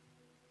do it.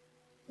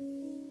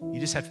 You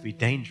just have to be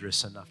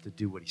dangerous enough to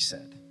do what he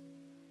said.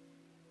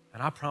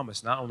 And I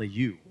promise not only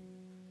you,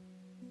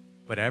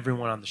 but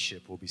everyone on the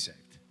ship will be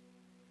saved.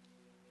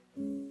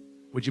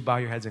 Would you bow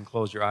your heads and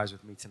close your eyes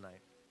with me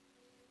tonight?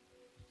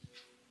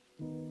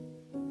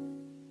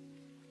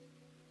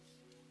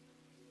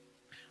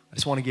 I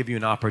just want to give you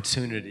an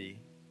opportunity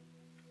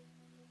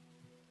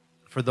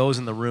for those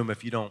in the room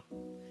if you don't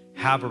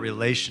have a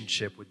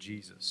relationship with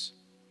Jesus.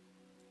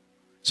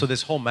 So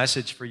this whole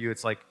message for you,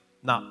 it's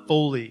not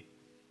fully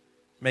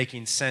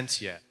making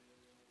sense yet.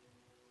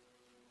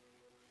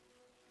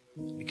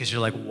 Because you're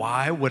like,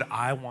 why would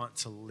I want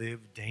to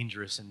live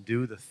dangerous and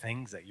do the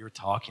things that you're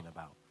talking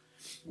about?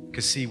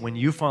 Because see, when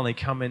you finally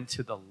come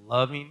into the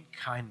loving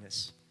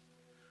kindness,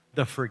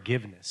 the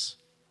forgiveness,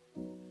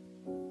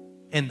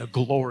 and the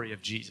glory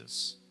of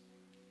Jesus,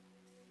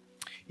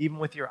 even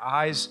with your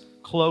eyes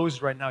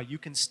closed right now, you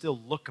can still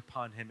look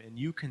upon him and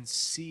you can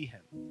see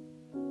him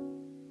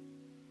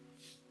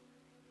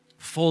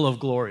full of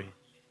glory,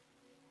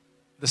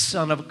 the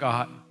Son of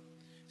God,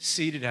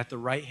 seated at the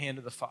right hand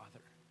of the Father.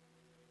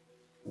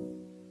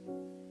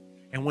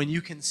 And when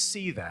you can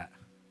see that,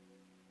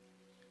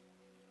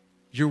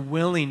 you're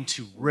willing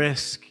to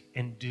risk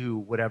and do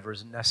whatever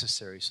is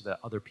necessary so that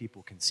other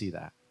people can see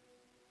that.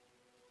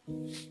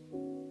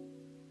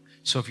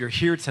 So if you're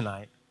here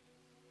tonight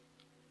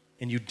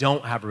and you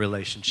don't have a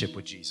relationship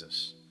with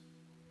Jesus,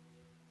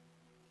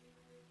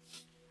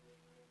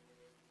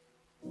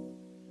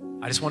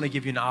 I just want to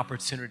give you an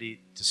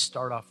opportunity to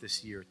start off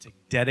this year to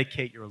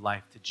dedicate your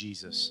life to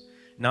Jesus.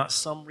 Not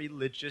some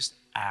religious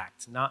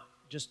act, not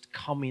just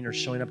coming or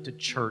showing up to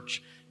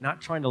church,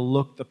 not trying to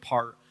look the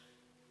part,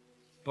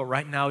 but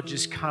right now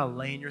just kind of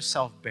laying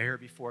yourself bare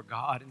before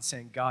God and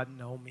saying, God,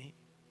 know me.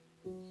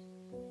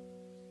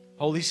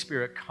 Holy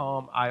Spirit,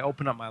 come. I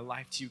open up my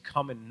life to you.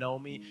 Come and know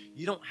me.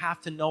 You don't have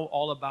to know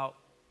all about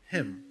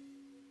him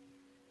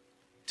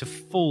to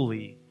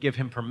fully give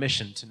him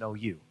permission to know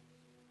you.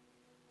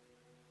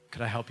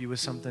 Could I help you with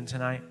something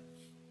tonight?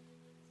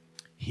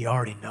 He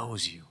already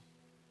knows you.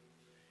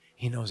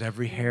 He knows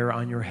every hair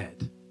on your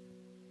head.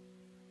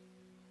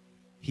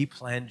 He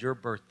planned your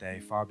birthday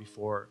far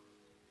before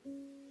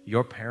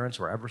your parents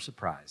were ever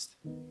surprised.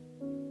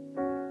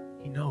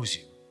 He knows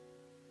you.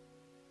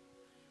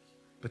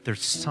 But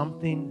there's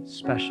something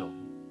special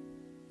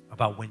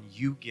about when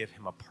you give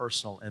him a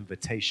personal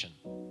invitation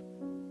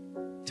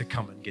to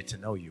come and get to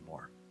know you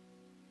more.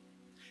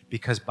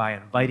 Because by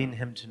inviting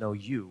him to know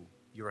you,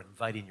 you're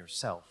inviting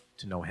yourself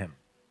to know him.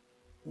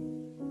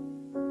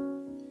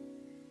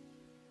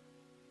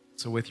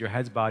 So with your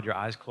heads bowed, your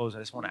eyes closed,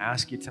 I just want to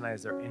ask you tonight,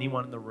 is there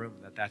anyone in the room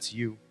that's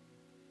you?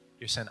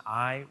 You're saying,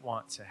 I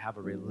want to have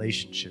a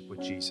relationship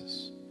with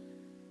Jesus.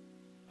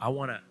 I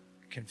want to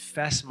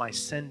confess my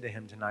sin to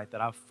him tonight,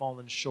 that I've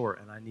fallen short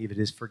and I needed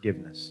his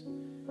forgiveness.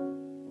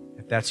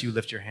 If that's you,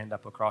 lift your hand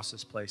up across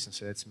this place and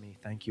say, it's me.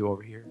 Thank you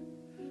over here.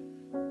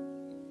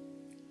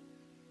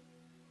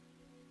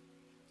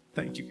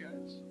 Thank you,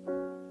 guys.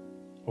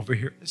 Over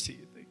here, I see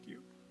you. Thank you.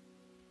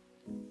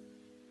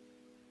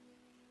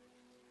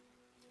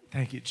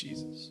 Thank you,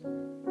 Jesus.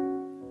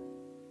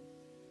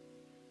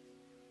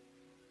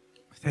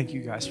 Thank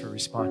you guys for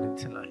responding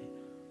tonight.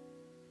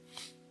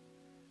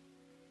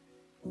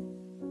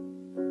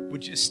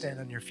 Would you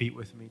stand on your feet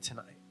with me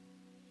tonight?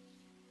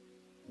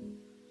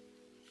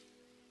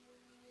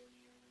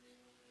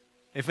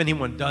 If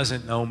anyone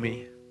doesn't know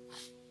me,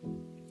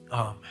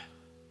 I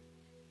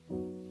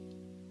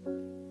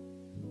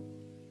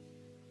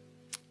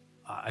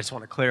just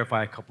want to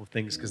clarify a couple of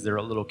things because they're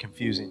a little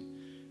confusing.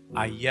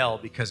 I yell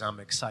because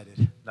I'm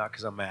excited, not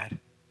because I'm mad.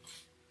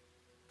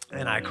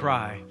 And I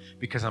cry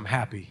because I'm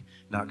happy,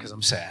 not because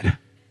I'm sad.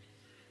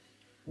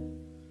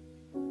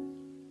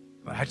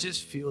 But I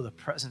just feel the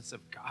presence of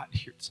God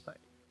here tonight.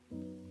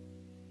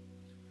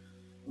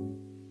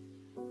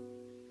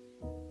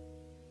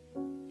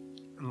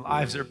 And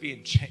lives are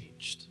being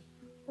changed.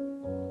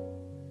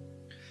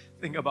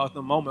 Think about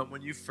the moment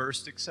when you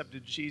first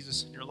accepted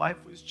Jesus and your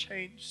life was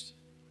changed.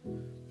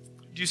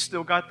 You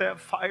still got that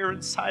fire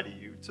inside of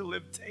you to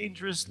live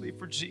dangerously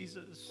for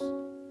Jesus?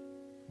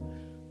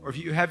 Or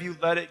have you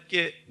let it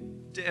get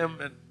dim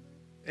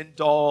and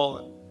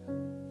dull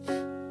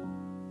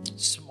and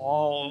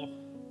small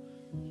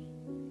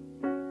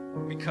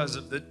because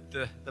of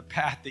the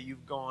path that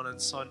you've gone on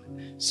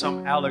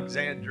some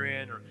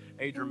Alexandrian or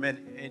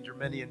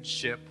Adramenian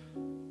ship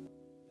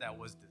that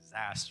was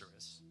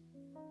disastrous?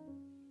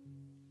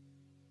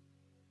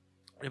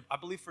 I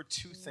believe for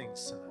two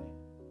things tonight.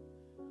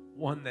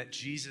 One, that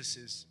Jesus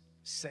is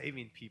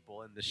saving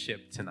people in the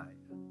ship tonight.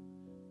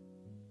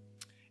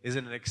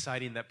 Isn't it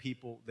exciting that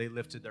people, they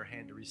lifted their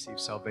hand to receive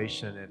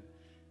salvation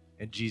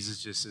and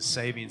Jesus just is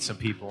saving some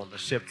people on the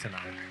ship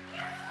tonight?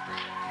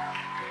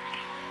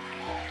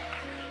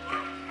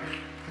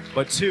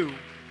 But two,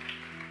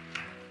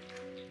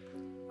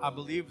 I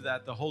believe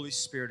that the Holy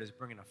Spirit is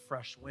bringing a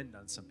fresh wind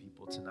on some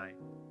people tonight.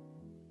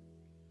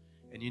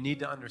 And you need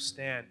to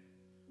understand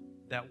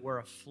that where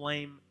a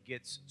flame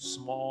gets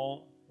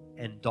small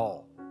and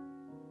dull,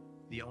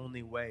 the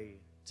only way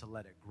to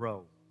let it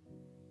grow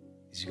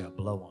is you got to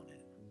blow on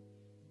it.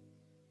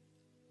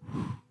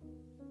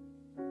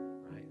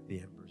 Right? The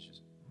embers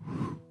just.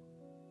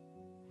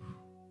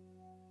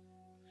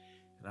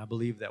 And I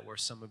believe that where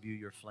some of you,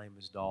 your flame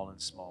is dull and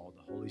small,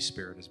 the Holy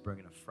Spirit is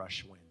bringing a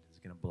fresh wind. It's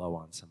going to blow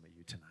on some of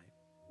you tonight.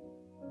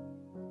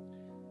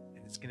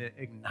 And it's going to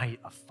ignite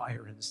a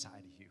fire inside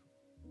of you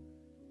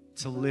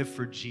to live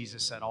for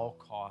Jesus at all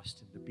cost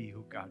and to be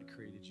who God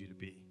created you to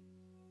be.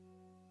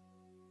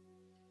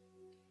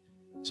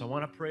 So I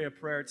want to pray a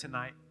prayer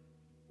tonight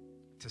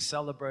to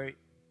celebrate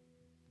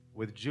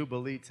with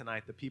Jubilee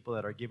tonight, the people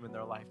that are giving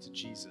their life to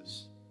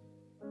Jesus.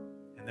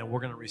 And then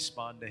we're going to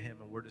respond to him,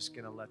 and we're just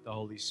going to let the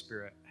Holy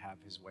Spirit have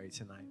his way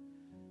tonight.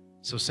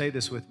 So say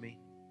this with me.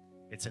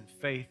 It's in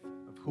faith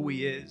of who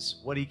he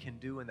is, what he can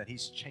do, and that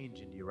he's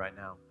changing you right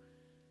now.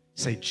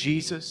 Say,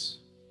 Jesus.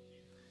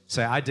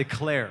 Say, I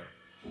declare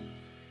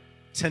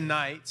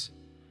tonight,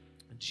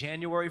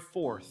 January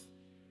 4th,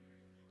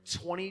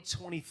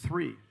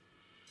 2023,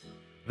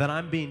 that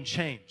I'm being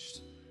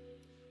changed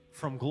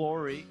from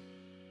glory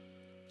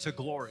to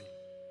glory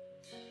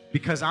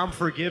because I'm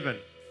forgiven.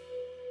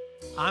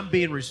 I'm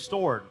being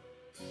restored.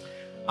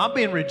 I'm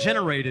being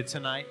regenerated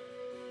tonight.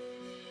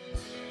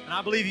 And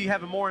I believe you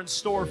have more in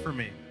store for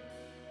me.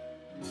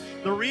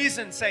 The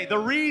reason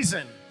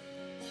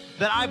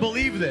that I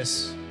believe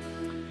this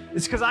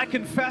is because I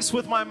confess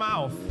with my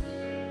mouth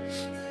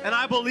and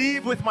I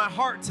believe with my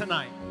heart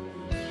tonight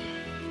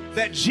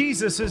that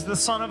Jesus is the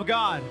Son of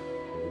God,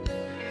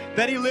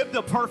 that he lived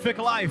a perfect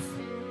life.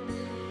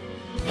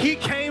 He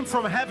came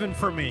from heaven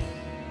for me.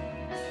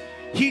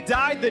 He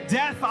died the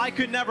death I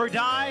could never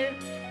die,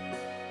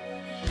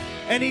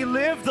 and he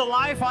lived the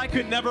life I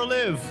could never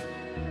live.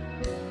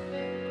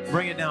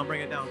 Bring it down,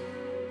 bring it down.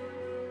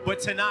 But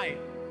tonight,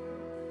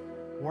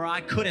 where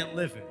I couldn't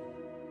live it,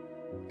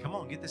 come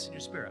on, get this in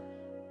your spirit.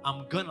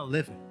 I'm gonna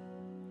live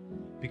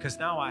it because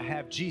now I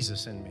have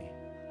Jesus in me.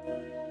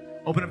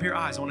 Open up your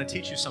eyes. I want to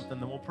teach you something,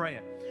 then we'll pray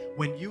it.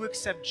 When you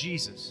accept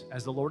Jesus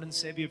as the Lord and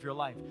Savior of your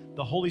life,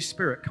 the Holy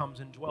Spirit comes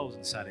and dwells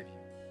inside of you.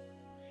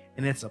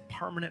 And it's a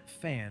permanent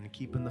fan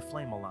keeping the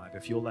flame alive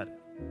if you'll let it.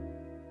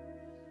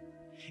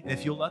 And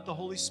if you'll let the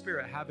Holy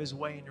Spirit have his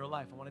way in your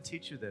life, I want to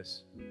teach you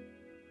this.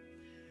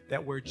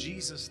 That where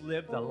Jesus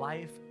lived a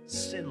life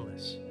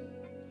sinless,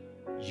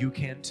 you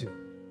can too.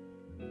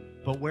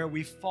 But where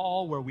we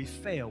fall, where we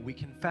fail, we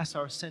confess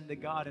our sin to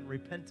God in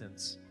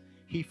repentance.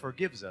 He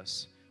forgives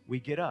us. We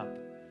get up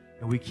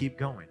and we keep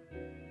going.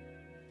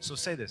 So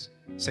say this.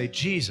 Say,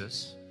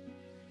 Jesus,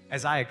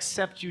 as I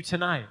accept you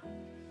tonight,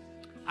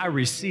 I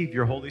receive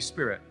your Holy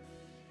Spirit.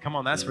 Come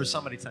on, that's for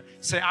somebody tonight.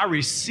 Say, I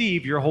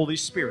receive your Holy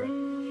Spirit.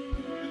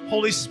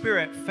 Holy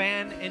Spirit,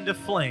 fan into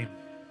flame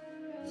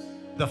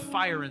the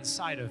fire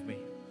inside of me.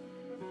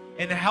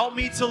 And help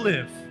me to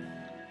live.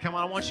 Come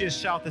on, I want you to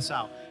shout this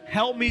out.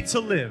 Help me to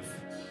live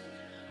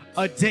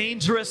a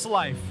dangerous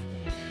life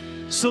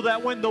so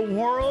that when the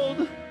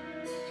world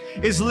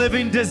is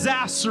living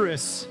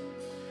disastrous,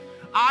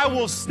 I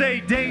will stay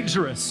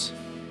dangerous.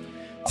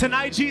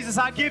 Tonight, Jesus,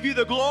 I give you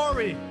the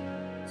glory,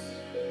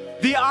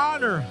 the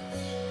honor,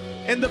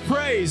 and the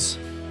praise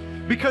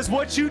because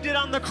what you did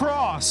on the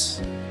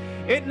cross,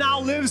 it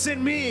now lives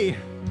in me.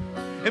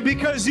 And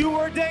because you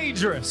were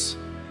dangerous,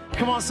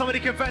 come on, somebody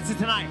confess it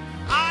tonight.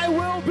 I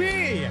will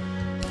be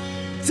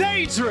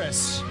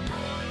dangerous.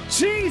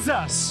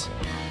 Jesus,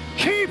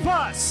 keep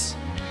us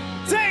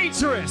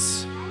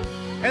dangerous.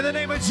 In the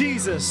name of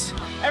Jesus.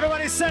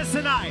 Everybody says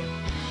tonight,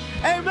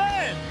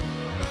 amen.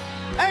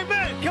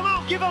 Amen. Come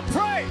on, give him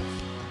praise.